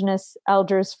indigenous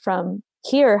elders from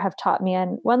here have taught me.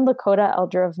 And one Lakota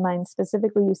elder of mine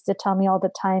specifically used to tell me all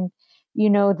the time,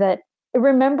 that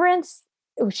remembrance,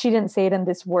 she didn't say it in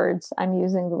these words, I'm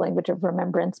using the language of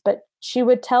remembrance, but she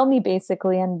would tell me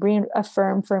basically and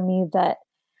reaffirm for me that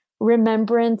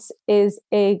remembrance is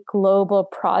a global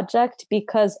project,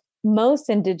 because most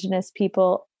indigenous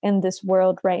people in this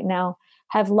world right now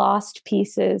have lost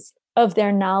pieces of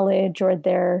their knowledge or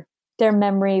their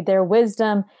memory, their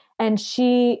wisdom. And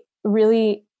she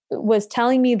really was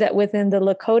telling me that within the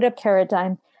Lakota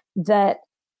paradigm, that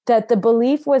the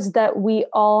belief was that we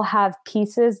all have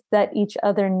pieces that each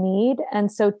other need.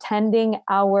 And so tending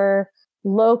our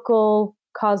local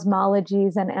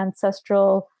cosmologies and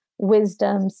ancestral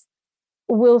wisdoms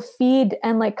will feed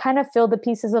and like kind of fill the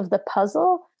pieces of the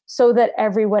puzzle so that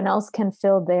everyone else can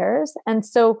fill theirs. And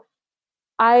so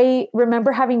I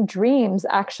remember having dreams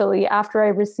actually after I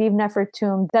received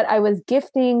Nefertum that I was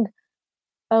gifting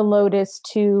a lotus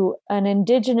to an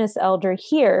indigenous elder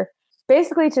here,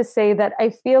 basically to say that I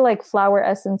feel like flower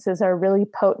essences are really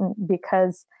potent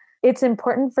because it's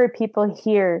important for people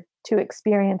here to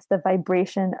experience the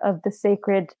vibration of the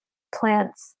sacred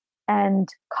plants and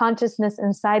consciousness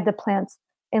inside the plants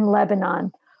in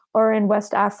Lebanon or in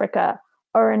West Africa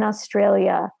or in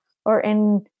Australia or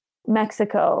in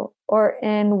Mexico or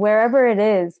in wherever it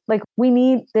is. Like, we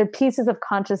need the pieces of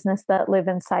consciousness that live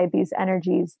inside these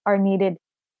energies are needed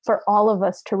for all of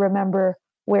us to remember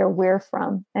where we're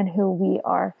from and who we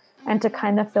are, and to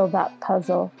kind of fill that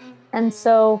puzzle. And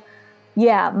so,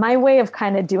 yeah, my way of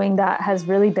kind of doing that has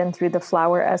really been through the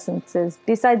flower essences,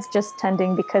 besides just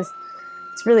tending, because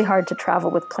it's really hard to travel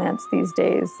with plants these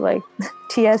days. Like,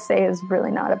 TSA is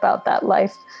really not about that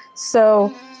life.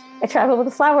 So I travel with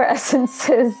the flower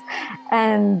essences.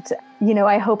 And, you know,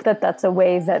 I hope that that's a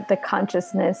way that the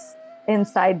consciousness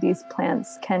inside these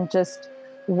plants can just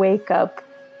wake up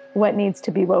what needs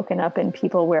to be woken up in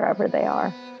people wherever they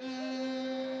are.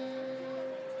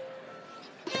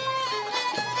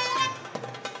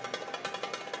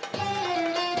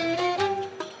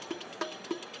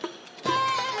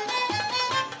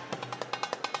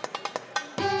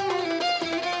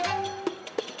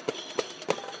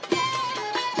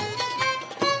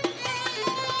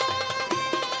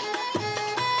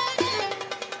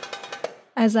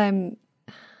 As I'm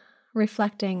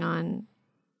reflecting on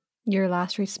your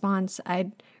last response,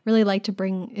 I'd really like to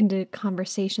bring into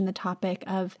conversation the topic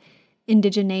of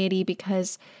indigeneity,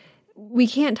 because we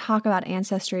can't talk about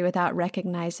ancestry without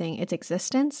recognizing its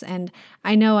existence. And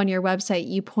I know on your website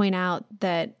you point out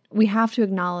that we have to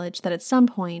acknowledge that at some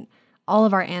point all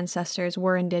of our ancestors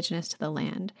were indigenous to the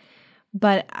land.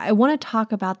 But I want to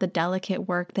talk about the delicate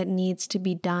work that needs to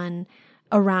be done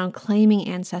around claiming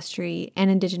ancestry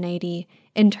and indigeneity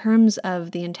in terms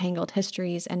of the entangled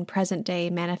histories and present-day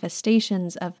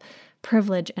manifestations of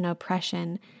privilege and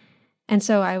oppression. And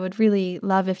so I would really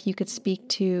love if you could speak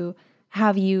to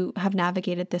how you have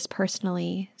navigated this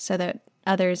personally, so that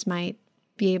others might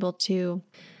be able to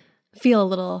feel a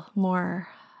little more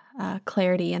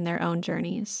clarity in their own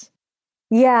journeys.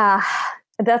 Yeah,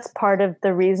 that's part of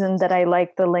the reason that I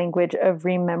like the language of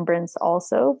remembrance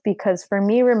also, because for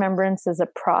me, remembrance is a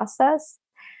process.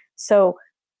 So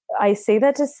I say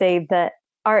that to say that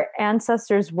our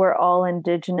ancestors were all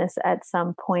indigenous at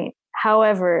some point.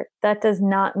 However, that does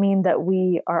not mean that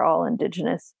we are all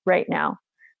indigenous right now.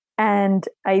 And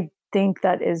I think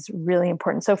that is really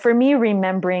important. So for me,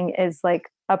 remembering is like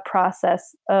a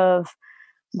process of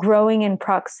growing in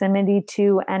proximity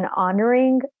to and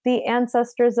honoring the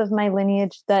ancestors of my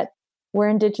lineage that were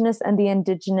indigenous, and the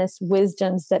indigenous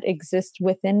wisdoms that exist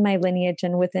within my lineage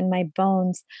and within my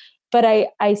bones. But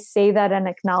I say that and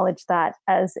acknowledge that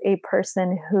as a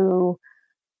person who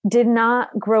did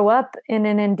not grow up in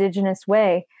an indigenous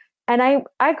way. And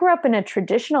I grew up in a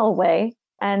traditional way.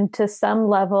 And to some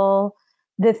level,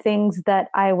 the things that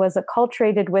I was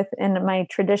acculturated with in my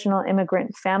traditional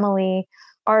immigrant family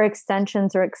are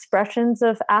extensions or expressions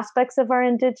of aspects of our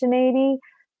indigeneity.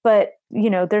 But, you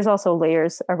know, there's also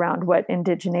layers around what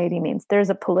indigeneity means. There's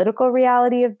a political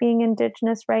reality of being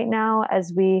indigenous right now,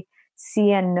 as we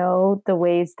see and know the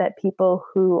ways that people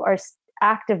who are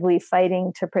actively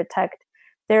fighting to protect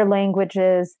their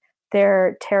languages,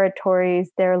 their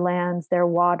territories, their lands, their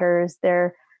waters,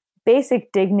 their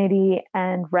basic dignity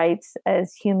and rights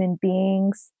as human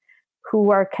beings who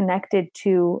are connected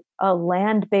to a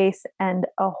land base and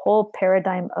a whole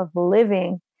paradigm of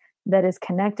living that is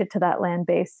connected to that land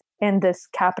base in this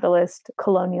capitalist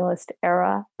colonialist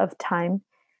era of time,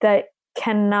 that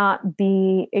cannot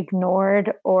be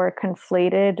ignored or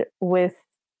conflated with,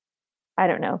 I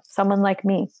don't know, someone like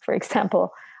me, for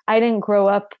example. I didn't grow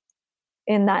up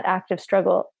in that active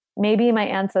struggle. Maybe my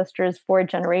ancestors 4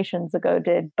 generations ago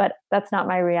did, but that's not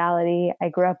my reality. I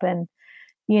grew up in,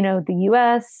 you know, the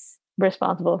US,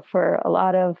 responsible for a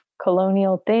lot of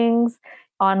colonial things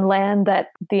on land that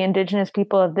the indigenous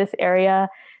people of this area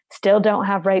still don't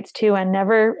have rights to and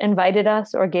never invited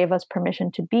us or gave us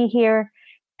permission to be here.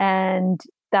 And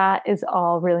that is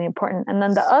all really important. And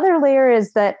then the other layer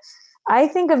is that I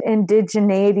think of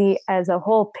indigeneity as a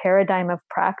whole paradigm of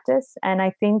practice. And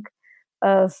I think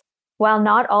of, while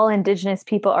not all indigenous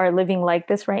people are living like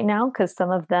this right now, because some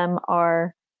of them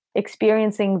are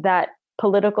experiencing that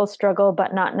political struggle,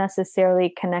 but not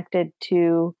necessarily connected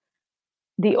to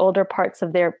the older parts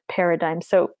of their paradigm.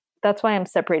 So that's why I'm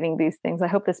separating these things. I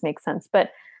hope this makes sense. But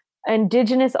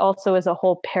indigenous also is a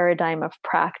whole paradigm of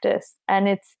practice. And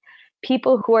it's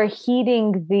people who are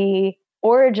heeding the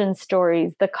origin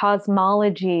stories, the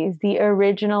cosmologies, the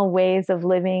original ways of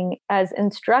living as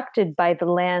instructed by the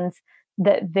lands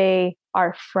that they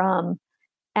are from,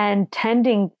 and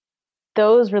tending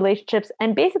those relationships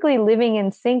and basically living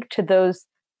in sync to those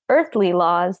earthly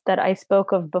laws that I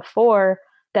spoke of before,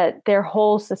 that their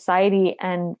whole society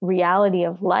and reality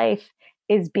of life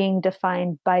is being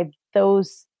defined by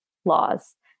those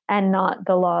laws and not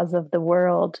the laws of the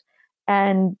world.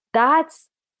 And that's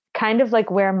kind of like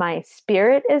where my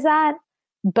spirit is at.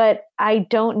 But I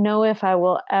don't know if I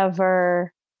will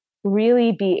ever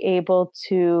really be able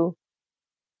to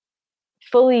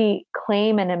fully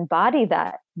claim and embody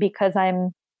that, because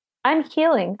I'm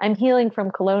healing. I'm healing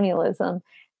from colonialism,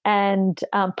 and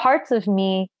parts of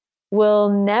me will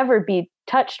never be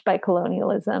touched by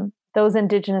colonialism. Those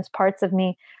indigenous parts of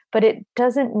me, but it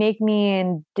doesn't make me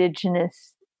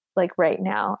indigenous like right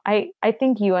now. I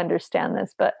think you understand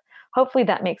this, but hopefully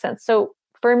that makes sense. So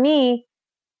for me,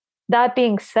 that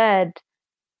being said,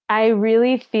 I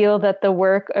really feel that the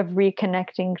work of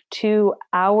reconnecting to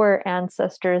our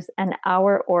ancestors and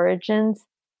our origins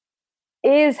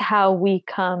is how we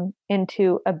come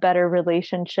into a better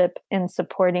relationship in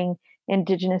supporting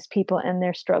Indigenous people in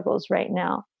their struggles right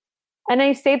now. And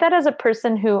I say that as a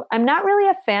person who, I'm not really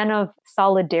a fan of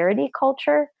solidarity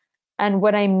culture. And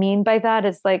what I mean by that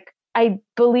is, like, I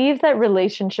believe that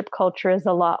relationship culture is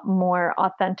a lot more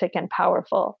authentic and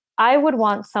powerful. I would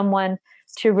want someone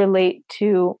to relate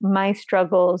to my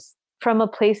struggles from a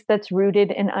place that's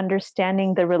rooted in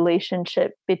understanding the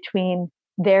relationship between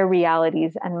their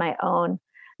realities and my own,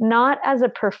 not as a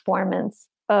performance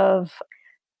of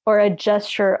or a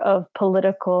gesture of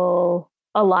political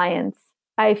alliance.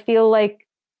 I feel like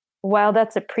while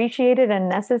that's appreciated and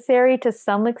necessary to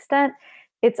some extent,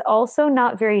 it's also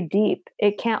not very deep.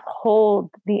 It can't hold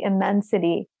the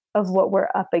immensity of what we're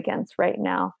up against right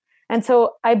now. And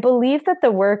so I believe that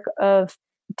the work of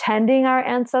tending our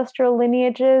ancestral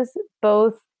lineages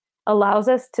both allows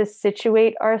us to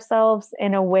situate ourselves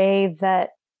in a way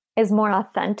that is more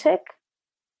authentic,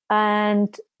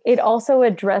 and it also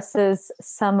addresses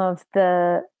some of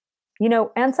the,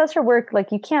 ancestor work,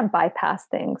 like, you can't bypass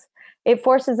things. It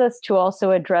forces us to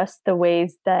also address the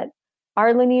ways that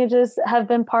our lineages have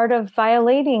been part of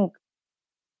violating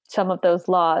some of those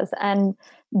laws, and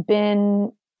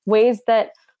been ways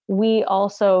that we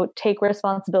also take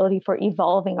responsibility for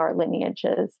evolving our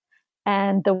lineages,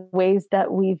 and the ways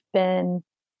that we've been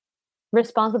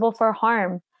responsible for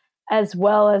harm, as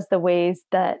well as the ways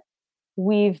that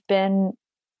we've been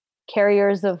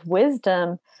carriers of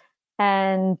wisdom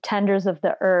and tenders of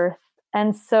the earth.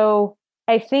 And so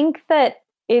I think that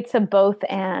it's a both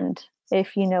and,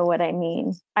 if you know what I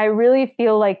mean. I really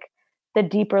feel like the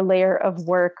deeper layer of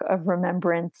work of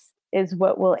remembrance is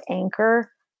what will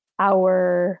anchor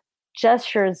our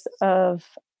gestures of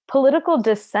political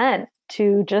dissent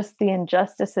to just the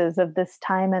injustices of this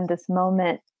time and this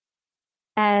moment,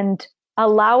 and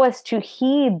allow us to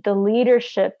heed the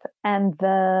leadership and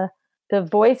the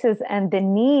voices and the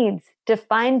needs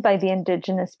defined by the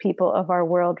Indigenous people of our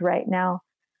world right now,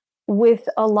 with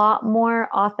a lot more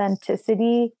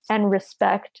authenticity and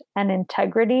respect and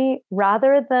integrity,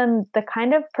 rather than the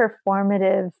kind of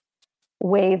performative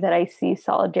way that I see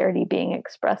solidarity being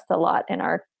expressed a lot in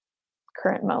our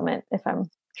current moment, if I'm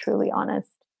truly honest.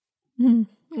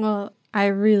 Well, I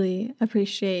really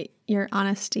appreciate your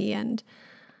honesty. And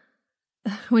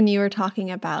when you were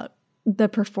talking about the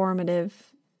performative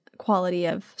quality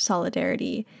of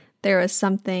solidarity, there was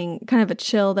something, kind of a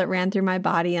chill that ran through my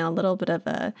body, and a little bit of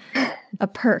a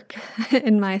perk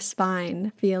in my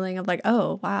spine, feeling of like,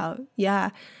 oh, wow, yeah,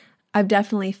 I've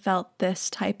definitely felt this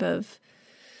type of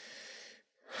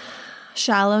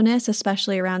shallowness,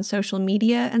 especially around social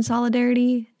media and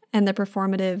solidarity and the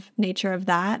performative nature of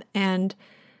that. And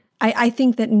I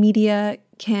think that media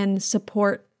can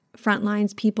support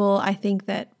frontlines people. I think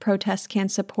that protests can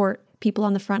support people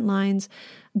on the front lines,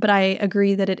 but I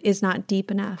agree that it is not deep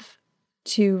enough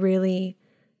to really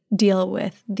deal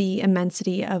with the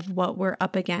immensity of what we're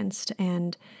up against.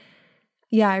 And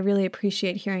yeah, I really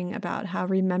appreciate hearing about how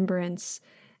remembrance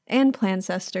and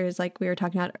Plancestors, like we were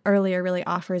talking about earlier, really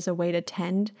offers a way to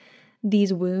tend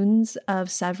these wounds of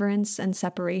severance and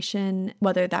separation,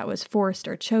 whether that was forced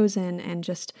or chosen, and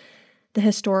just the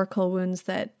historical wounds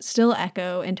that still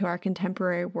echo into our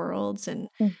contemporary worlds. And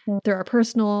there are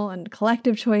personal and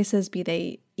collective choices, be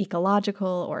they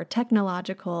ecological or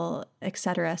technological,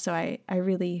 etc. So I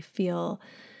really feel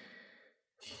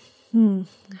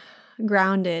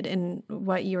grounded in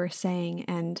what you were saying.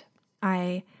 And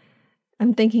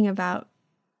I'm thinking about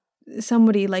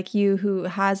somebody like you who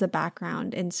has a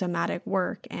background in somatic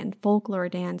work and folklore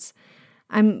dance.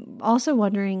 I'm also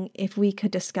wondering if we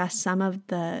could discuss some of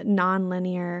the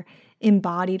nonlinear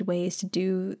embodied ways to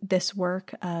do this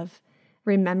work of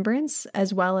remembrance,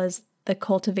 as well as the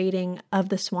cultivating of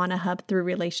the Swana Hub through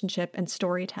relationship and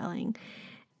storytelling.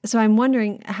 So I'm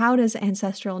wondering, how does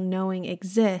ancestral knowing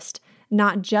exist,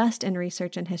 not just in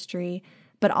research and history,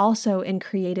 but also in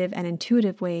creative and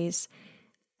intuitive ways?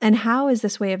 And how is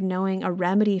this way of knowing a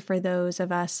remedy for those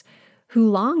of us who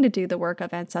long to do the work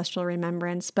of ancestral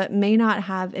remembrance, but may not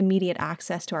have immediate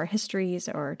access to our histories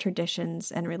or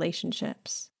traditions and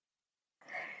relationships?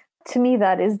 To me,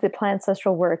 that is the plant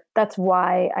ancestral work. That's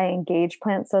why I engage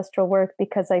plant ancestral work,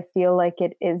 because I feel like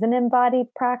it is an embodied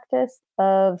practice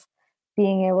of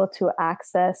being able to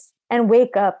access and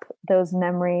wake up those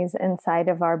memories inside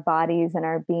of our bodies and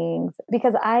our beings.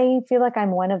 Because I feel like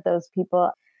I'm one of those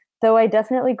people, though I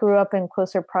definitely grew up in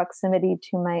closer proximity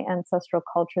to my ancestral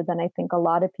culture than I think a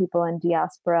lot of people in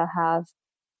diaspora have,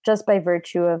 just by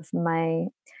virtue of my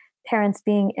parents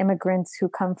being immigrants who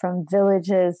come from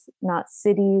villages, not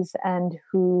cities, and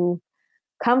who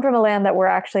come from a land that we're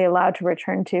actually allowed to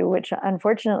return to, which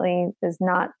unfortunately is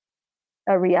not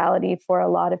a reality for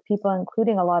a lot of people,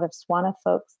 including a lot of Swana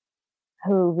folks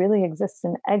who really exist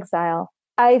in exile.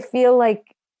 I feel like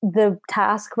the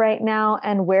task right now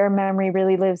and where memory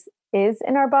really lives is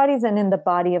in our bodies and in the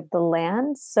body of the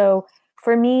land. So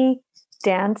for me,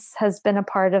 dance has been a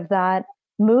part of that.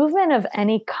 Movement of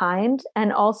any kind,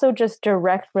 and also just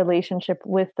direct relationship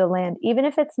with the land, even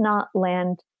if it's not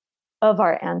land of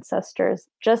our ancestors,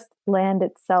 just land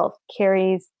itself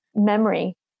carries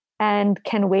memory and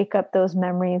can wake up those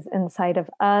memories inside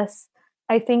of us.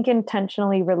 I think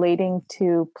intentionally relating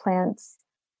to plants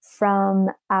from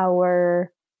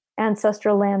our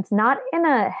ancestral lands, not in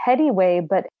a heady way,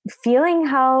 but feeling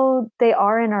how they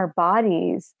are in our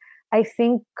bodies. I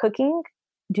think cooking,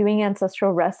 doing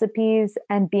ancestral recipes,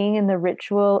 and being in the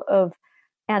ritual of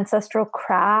ancestral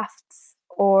crafts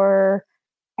or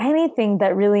anything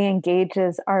that really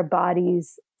engages our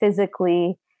bodies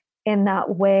physically in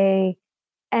that way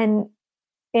and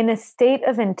in a state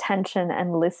of intention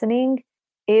and listening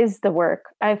is the work.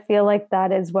 I feel like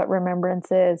that is what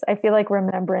remembrance is. I feel like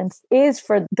remembrance is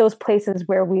for those places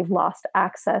where we've lost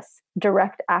access,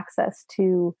 direct access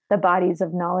to the bodies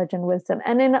of knowledge and wisdom.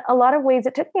 And in a lot of ways,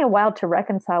 it took me a while to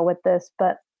reconcile with this,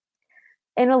 but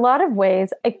in a lot of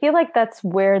ways, I feel like that's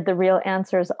where the real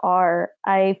answers are.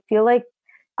 I feel like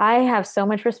I have so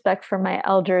much respect for my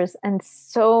elders and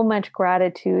so much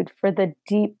gratitude for the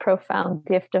deep, profound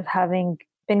gift of having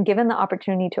been given the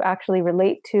opportunity to actually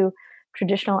relate to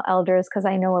traditional elders, because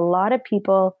I know a lot of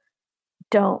people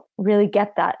don't really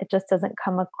get that. It just doesn't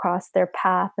come across their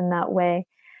path in that way.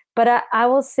 But I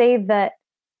will say that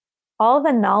all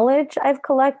the knowledge I've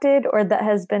collected or that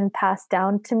has been passed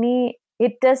down to me,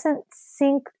 it doesn't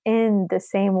sink in the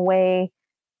same way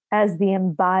as the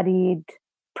embodied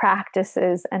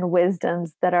practices and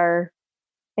wisdoms that are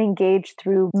engaged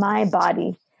through my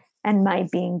body and my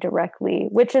being directly,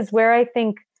 which is where I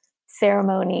think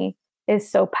ceremony is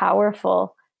so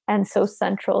powerful and so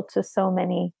central to so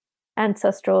many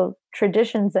ancestral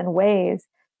traditions and ways,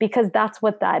 because that's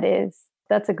what that is.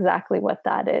 That's exactly what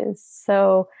that is.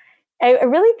 So I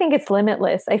really think it's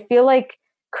limitless. I feel like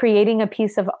creating a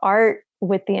piece of art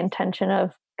with the intention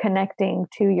of connecting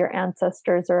to your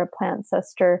ancestors or a plant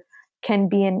ancestor can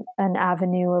be an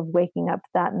avenue of waking up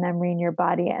that memory in your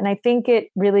body. And I think it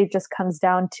really just comes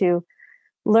down to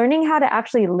learning how to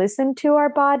actually listen to our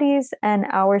bodies and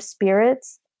our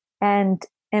spirits and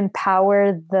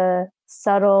empower the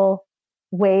subtle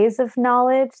ways of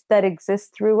knowledge that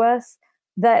exist through us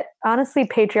that honestly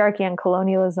patriarchy and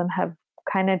colonialism have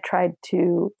kind of tried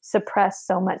to suppress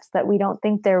so much that we don't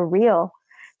think they're real.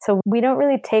 So we don't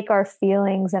really take our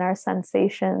feelings and our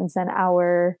sensations and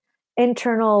our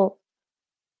internal,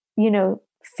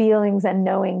 feelings and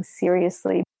knowing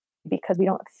seriously, because we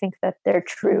don't think that they're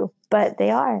true, but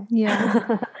they are.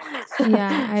 Yeah.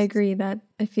 Yeah, I agree that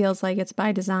it feels like it's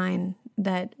by design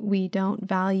that we don't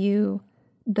value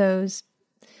those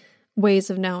ways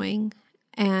of knowing.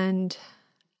 And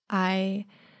I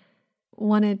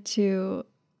wanted to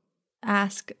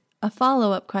ask a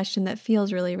follow-up question that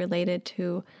feels really related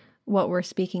to what we're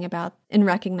speaking about in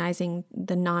recognizing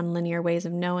the nonlinear ways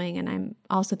of knowing. And I'm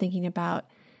also thinking about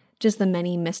just the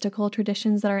many mystical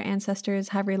traditions that our ancestors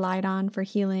have relied on for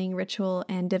healing, ritual,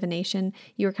 and divination.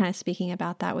 You were kind of speaking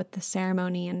about that with the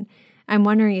ceremony. And I'm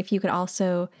wondering if you could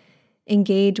also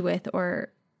engage with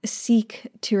or seek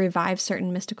to revive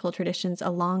certain mystical traditions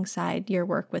alongside your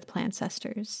work with plant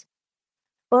ancestors.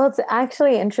 Well, it's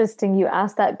actually interesting you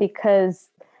asked that, because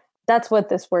that's what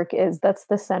this work is. That's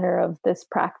the center of this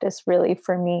practice, really,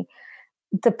 for me.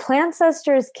 the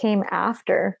Plantcestors came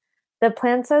after. The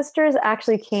Plantcestors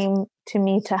actually came to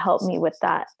me to help me with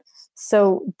that.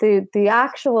 So the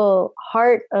actual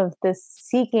heart of this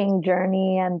seeking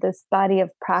journey and this body of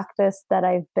practice that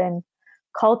I've been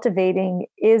cultivating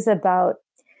is about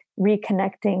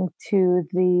reconnecting to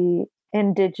the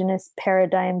indigenous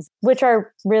paradigms, which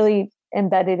are really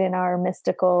embedded in our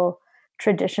mystical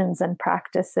traditions and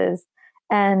practices.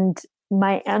 And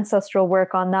my ancestral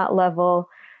work on that level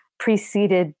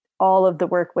preceded all of the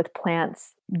work with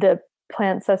plants. The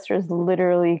Plantcestors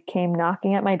literally came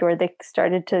knocking at my door. They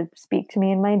started to speak to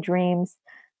me in my dreams.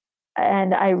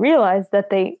 And I realized that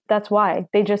that's why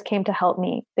they just came to help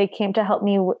me. They came to help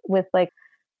me with like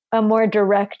a more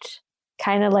direct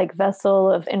kind of like vessel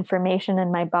of information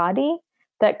in my body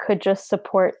that could just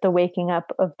support the waking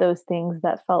up of those things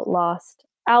that felt lost.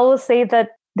 I will say that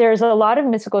there's a lot of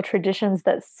mystical traditions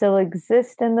that still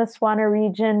exist in the Swana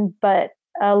region, but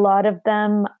a lot of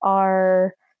them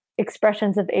are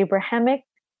expressions of Abrahamic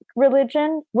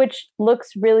religion, which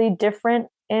looks really different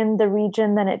in the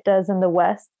region than it does in the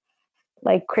West.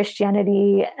 Like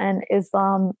Christianity and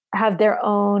Islam have their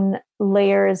own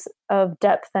layers of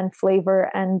depth and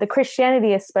flavor. And the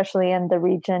Christianity, especially in the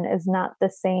region, is not the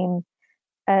same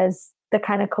as the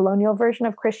kind of colonial version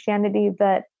of Christianity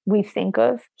that we think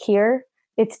of here.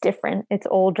 It's different, it's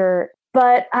older.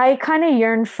 But I kind of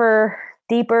yearn for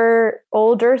deeper,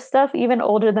 older stuff, even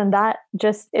older than that,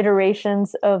 just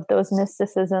iterations of those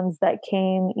mysticisms that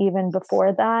came even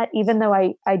before that, even though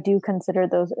I do consider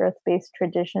those earth-based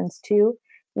traditions too,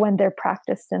 when they're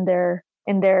practiced in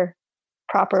their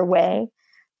proper way.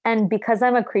 And because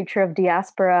I'm a creature of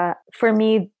diaspora, for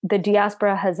me, the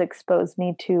diaspora has exposed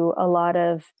me to a lot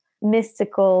of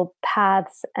mystical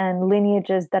paths and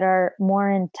lineages that are more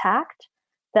intact,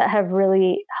 that have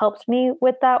really helped me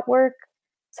with that work.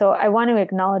 So I want to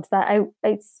acknowledge that.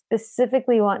 I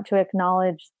specifically want to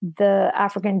acknowledge the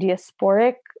African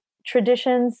diasporic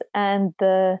traditions and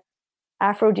the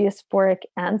Afro-diasporic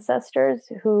ancestors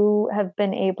who have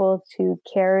been able to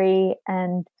carry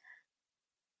and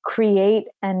create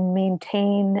and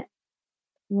maintain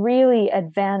really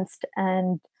advanced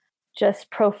and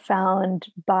just profound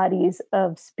bodies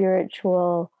of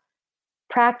spiritual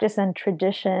practice and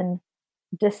tradition,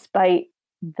 despite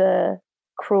the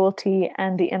cruelty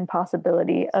and the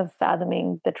impossibility of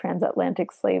fathoming the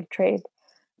transatlantic slave trade.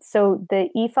 So the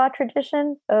Ifa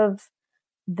tradition of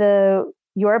the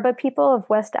Yoruba people of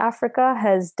West Africa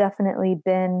has definitely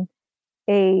been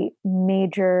a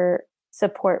major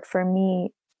support for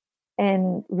me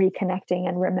in reconnecting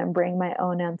and remembering my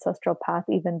own ancestral path,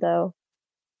 even though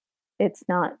it's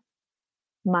not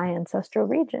my ancestral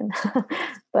region.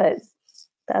 But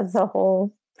that's a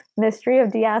whole mystery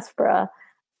of diaspora.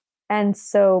 And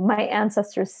so my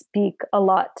ancestors speak a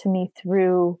lot to me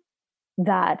through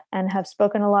that, and have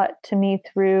spoken a lot to me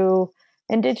through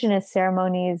indigenous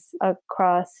ceremonies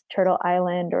across Turtle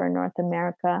Island or North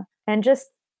America. And just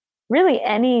really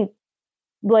any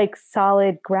like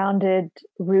solid, grounded,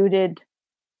 rooted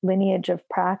lineage of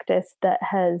practice that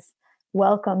has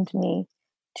welcomed me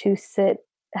to sit,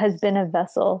 has been a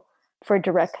vessel for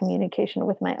direct communication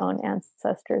with my own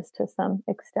ancestors to some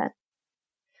extent.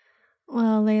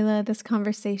 Well, Layla, this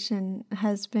conversation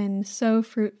has been so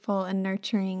fruitful and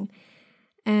nurturing.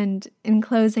 And in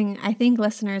closing, I think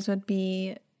listeners would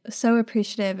be so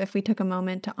appreciative if we took a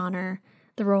moment to honor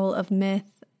the role of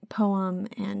myth, poem,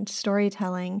 and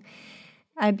storytelling.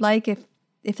 I'd like if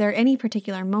there are any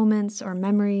particular moments or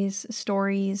memories,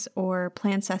 stories, or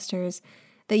plantcestors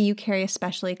that you carry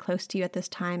especially close to you at this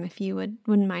time, if you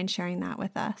wouldn't mind sharing that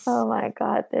with us. Oh my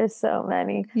God, there's so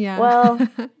many. Yeah. Well,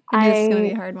 it's going to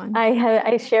be a hard one.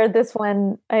 I shared this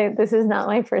one. This is not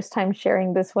my first time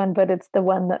sharing this one, but it's the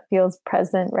one that feels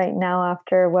present right now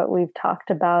after what we've talked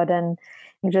about, and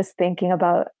just thinking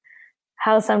about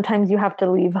how sometimes you have to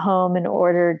leave home in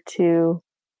order to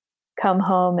come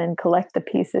home and collect the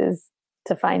pieces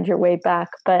to find your way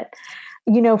back. But,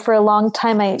 for a long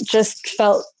time, I just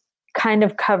felt kind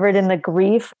of covered in the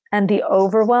grief and the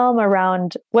overwhelm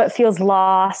around what feels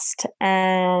lost,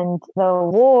 and the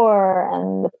war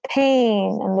and the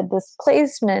pain and the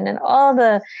displacement and all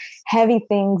the heavy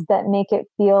things that make it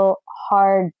feel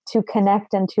hard to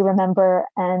connect and to remember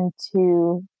and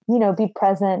to, be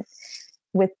present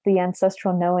with the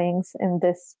ancestral knowings in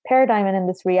this paradigm and in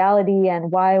this reality.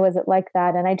 And why was it like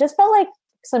that? And I just felt like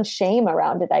some shame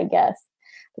around it, I guess.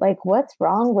 Like, what's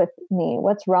wrong with me?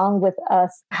 What's wrong with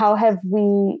us? How have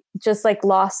we just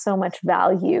lost so much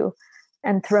value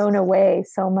and thrown away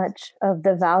so much of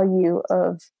the value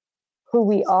of who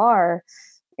we are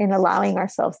in allowing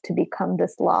ourselves to become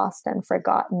this lost and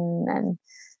forgotten?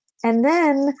 And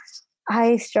then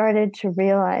I started to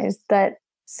realize that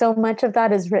so much of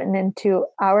that is written into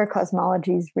our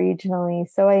cosmologies regionally.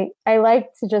 So I like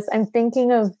to just, I'm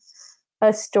thinking of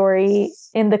a story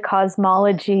in the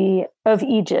cosmology of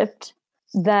Egypt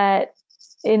that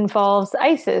involves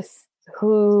Isis,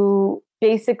 who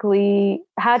basically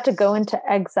had to go into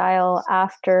exile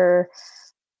after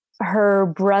her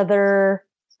brother,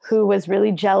 who was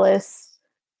really jealous,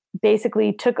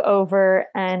 basically took over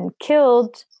and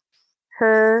killed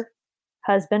her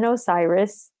husband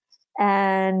Osiris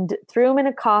and threw him in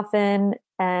a coffin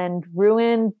and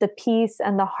ruined the peace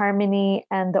and the harmony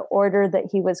and the order that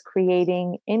he was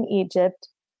creating in Egypt.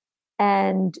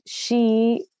 And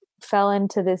she fell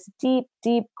into this deep,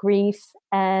 deep grief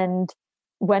and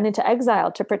went into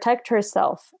exile to protect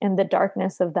herself in the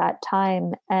darkness of that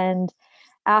time. And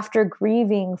after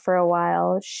grieving for a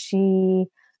while, she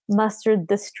mustered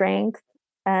the strength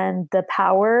and the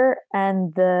power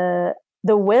and the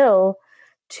will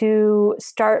to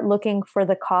start looking for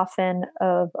the coffin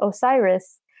of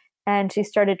Osiris. And she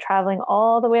started traveling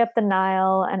all the way up the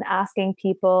Nile and asking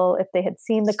people if they had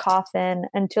seen the coffin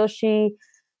until she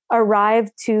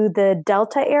arrived to the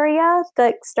Delta area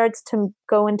that starts to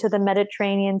go into the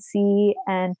Mediterranean Sea.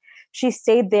 And she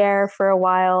stayed there for a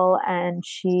while and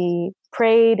she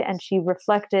prayed and she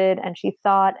reflected and she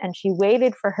thought and she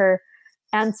waited for her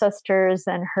ancestors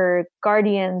and her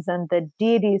guardians and the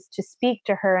deities to speak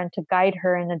to her and to guide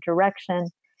her in a direction.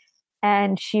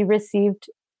 And she received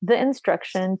the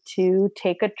instruction to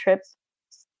take a trip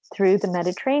through the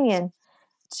Mediterranean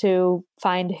to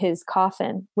find his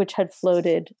coffin, which had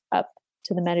floated up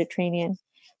to the Mediterranean.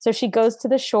 So she goes to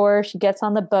the shore, she gets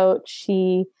on the boat,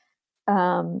 she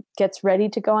gets ready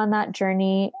to go on that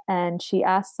journey, and she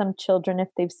asks some children if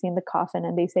they've seen the coffin,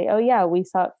 and they say, oh yeah, we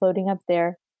saw it floating up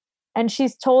there. And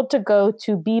she's told to go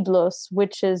to Byblos,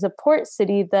 which is a port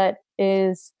city that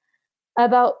is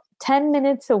about 10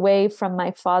 minutes away from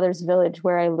my father's village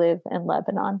where I live in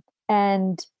Lebanon.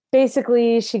 And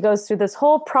basically, she goes through this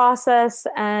whole process,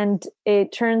 and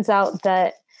it turns out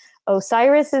that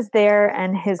Osiris is there,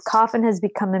 and his coffin has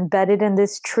become embedded in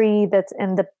this tree that's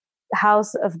in the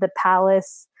house of the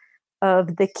palace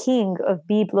of the king of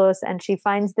Byblos. And she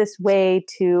finds this way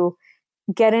to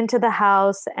get into the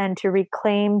house and to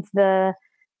reclaim the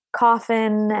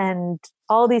coffin, and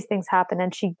all these things happen.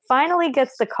 And she finally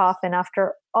gets the coffin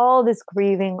after all this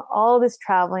grieving, all this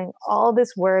traveling, all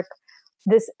this work,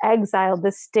 this exile,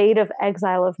 this state of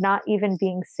exile of not even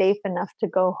being safe enough to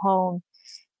go home.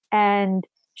 And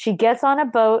she gets on a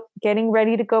boat, getting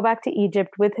ready to go back to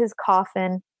Egypt with his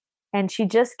coffin, and she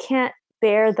just can't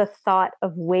bear the thought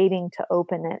of waiting to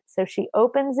open it. So she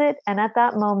opens it, and at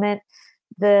that moment,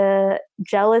 the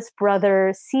jealous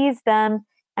brother sees them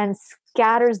and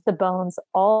scatters the bones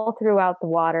all throughout the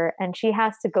water. And she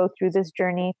has to go through this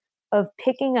journey of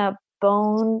picking up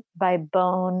bone by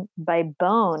bone by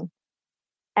bone.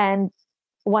 And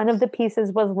one of the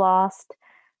pieces was lost,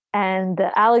 and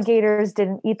the alligators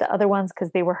didn't eat the other ones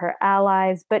because they were her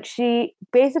allies. But she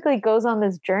basically goes on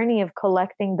this journey of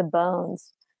collecting the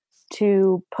bones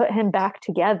to put him back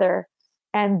together,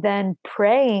 and then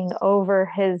praying over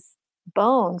his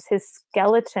bones, his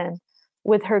skeleton,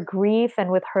 with her grief and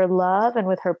with her love and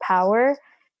with her power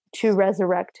to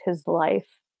resurrect his life.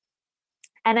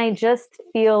 And I just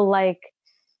feel like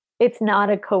it's not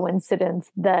a coincidence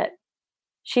that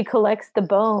she collects the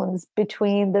bones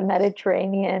between the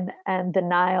Mediterranean and the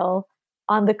Nile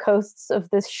on the coasts of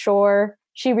this shore.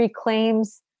 She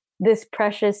reclaims this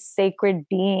precious sacred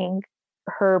being,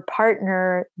 her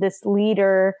partner, this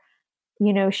leader.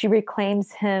 You know, she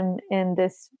reclaims him in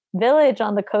this village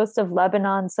on the coast of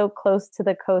Lebanon, so close to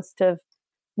the coast of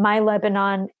my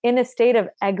Lebanon, in a state of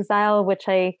exile, which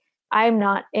I'm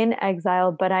not in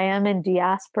exile, but I am in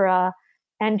diaspora.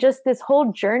 And just this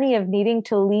whole journey of needing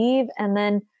to leave, and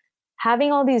then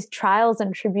having all these trials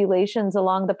and tribulations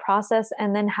along the process,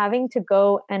 and then having to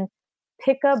go and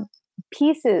pick up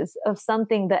pieces of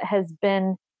something that has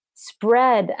been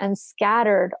spread and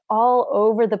scattered all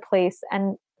over the place,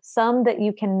 and some that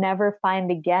you can never find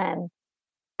again.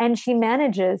 And she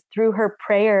manages, through her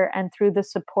prayer and through the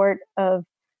support of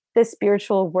the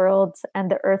spiritual worlds and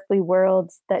the earthly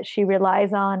worlds that she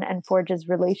relies on and forges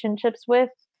relationships with,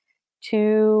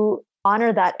 to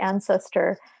honor that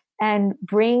ancestor and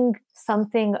bring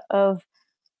something of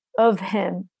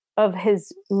him, of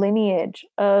his lineage,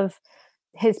 of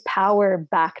his power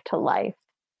back to life.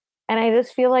 And I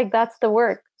just feel like that's the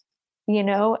work, you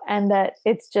know, and that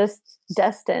it's just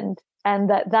destined, and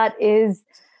that is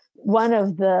one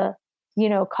of the, you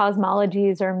know,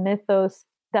 cosmologies or mythos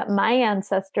that my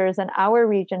ancestors and our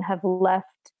region have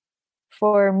left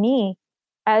for me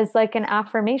as like an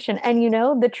affirmation. And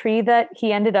the tree that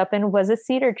he ended up in was a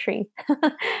cedar tree.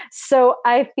 So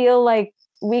I feel like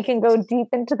we can go deep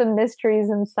into the mysteries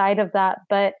inside of that,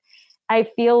 but I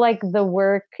feel like the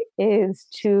work is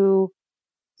to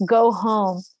go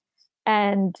home,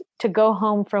 and to go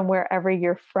home from wherever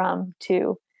you're from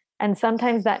too. And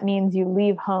sometimes that means you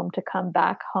leave home to come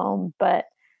back home. But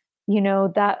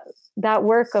that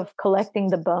work of collecting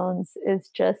the bones is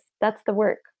that's the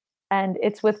work. And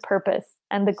it's with purpose.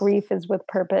 And the grief is with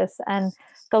purpose. And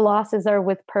the losses are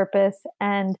with purpose.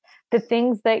 And the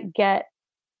things that get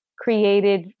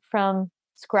created from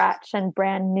scratch and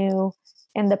brand new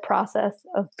in the process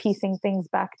of piecing things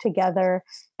back together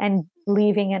and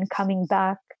leaving and coming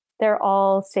back, they're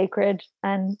all sacred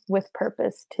and with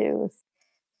purpose too.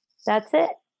 That's it.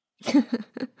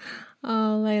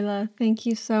 Oh, Layla, thank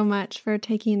you so much for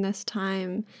taking this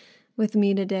time with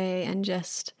me today and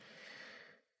just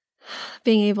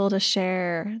being able to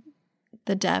share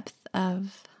the depth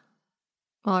of,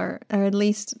 or at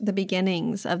least the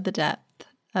beginnings of the depth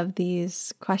of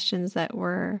these questions that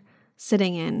we're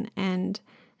sitting in. And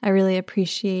I really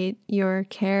appreciate your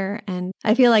care. And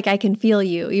I feel like I can feel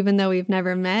you, even though we've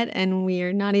never met and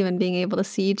we're not even being able to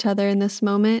see each other in this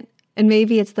moment. And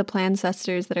maybe it's the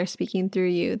Plancestors that are speaking through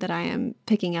you that I am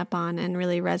picking up on and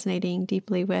really resonating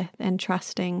deeply with and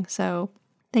trusting. So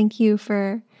thank you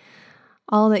for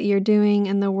all that you're doing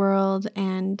in the world.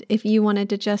 And if you wanted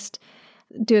to just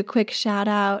do a quick shout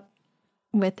out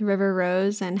with River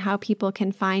Rose and how people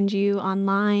can find you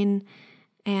online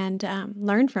and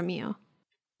learn from you.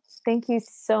 Thank you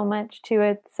so much, too.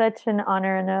 It's such an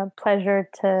honor and a pleasure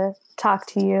to talk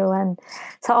to you and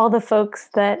to all the folks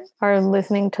that are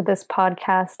listening to this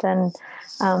podcast. And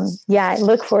I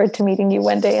look forward to meeting you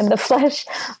one day in the flesh.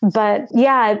 But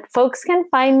folks can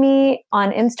find me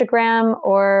on Instagram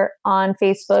or on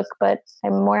Facebook, but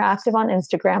I'm more active on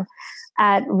Instagram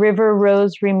at River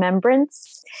Rose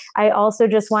Remembrance. I also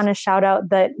just want to shout out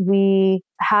that we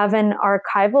have an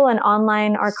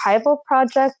online archival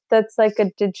project that's like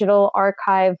a digital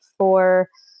archive for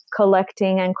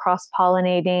collecting and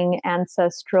cross-pollinating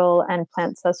ancestral and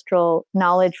plantcestral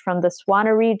knowledge from the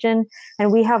Swana region.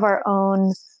 And we have our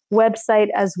own website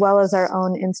as well as our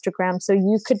own Instagram. So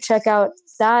you could check out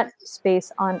that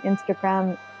space on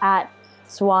Instagram at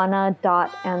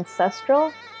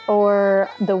swana.ancestral or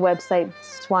the website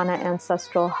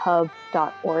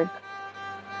swanaancestralhub.org.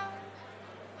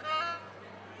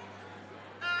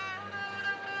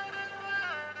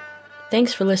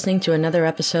 Thanks for listening to another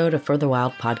episode of For the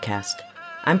Wild podcast.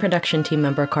 I'm production team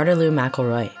member Carter Lou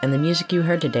McElroy, and the music you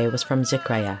heard today was from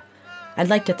Zikraya. I'd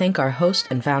like to thank our host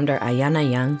and founder Ayana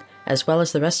Young, as well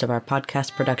as the rest of our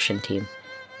podcast production team,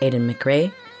 Aidan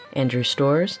McRae, Andrew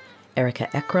Storrs, Erica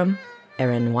Ekram,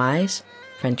 Erin Wise,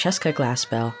 Francesca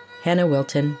Glassbell, Hannah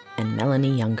Wilton, and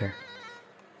Melanie Younger.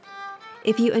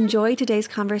 If you enjoyed today's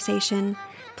conversation,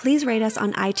 please rate us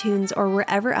on iTunes or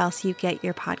wherever else you get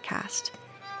your podcast.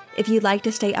 If you'd like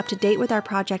to stay up to date with our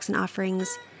projects and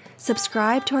offerings,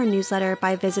 subscribe to our newsletter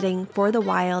by visiting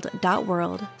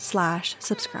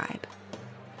forthewild.world/subscribe.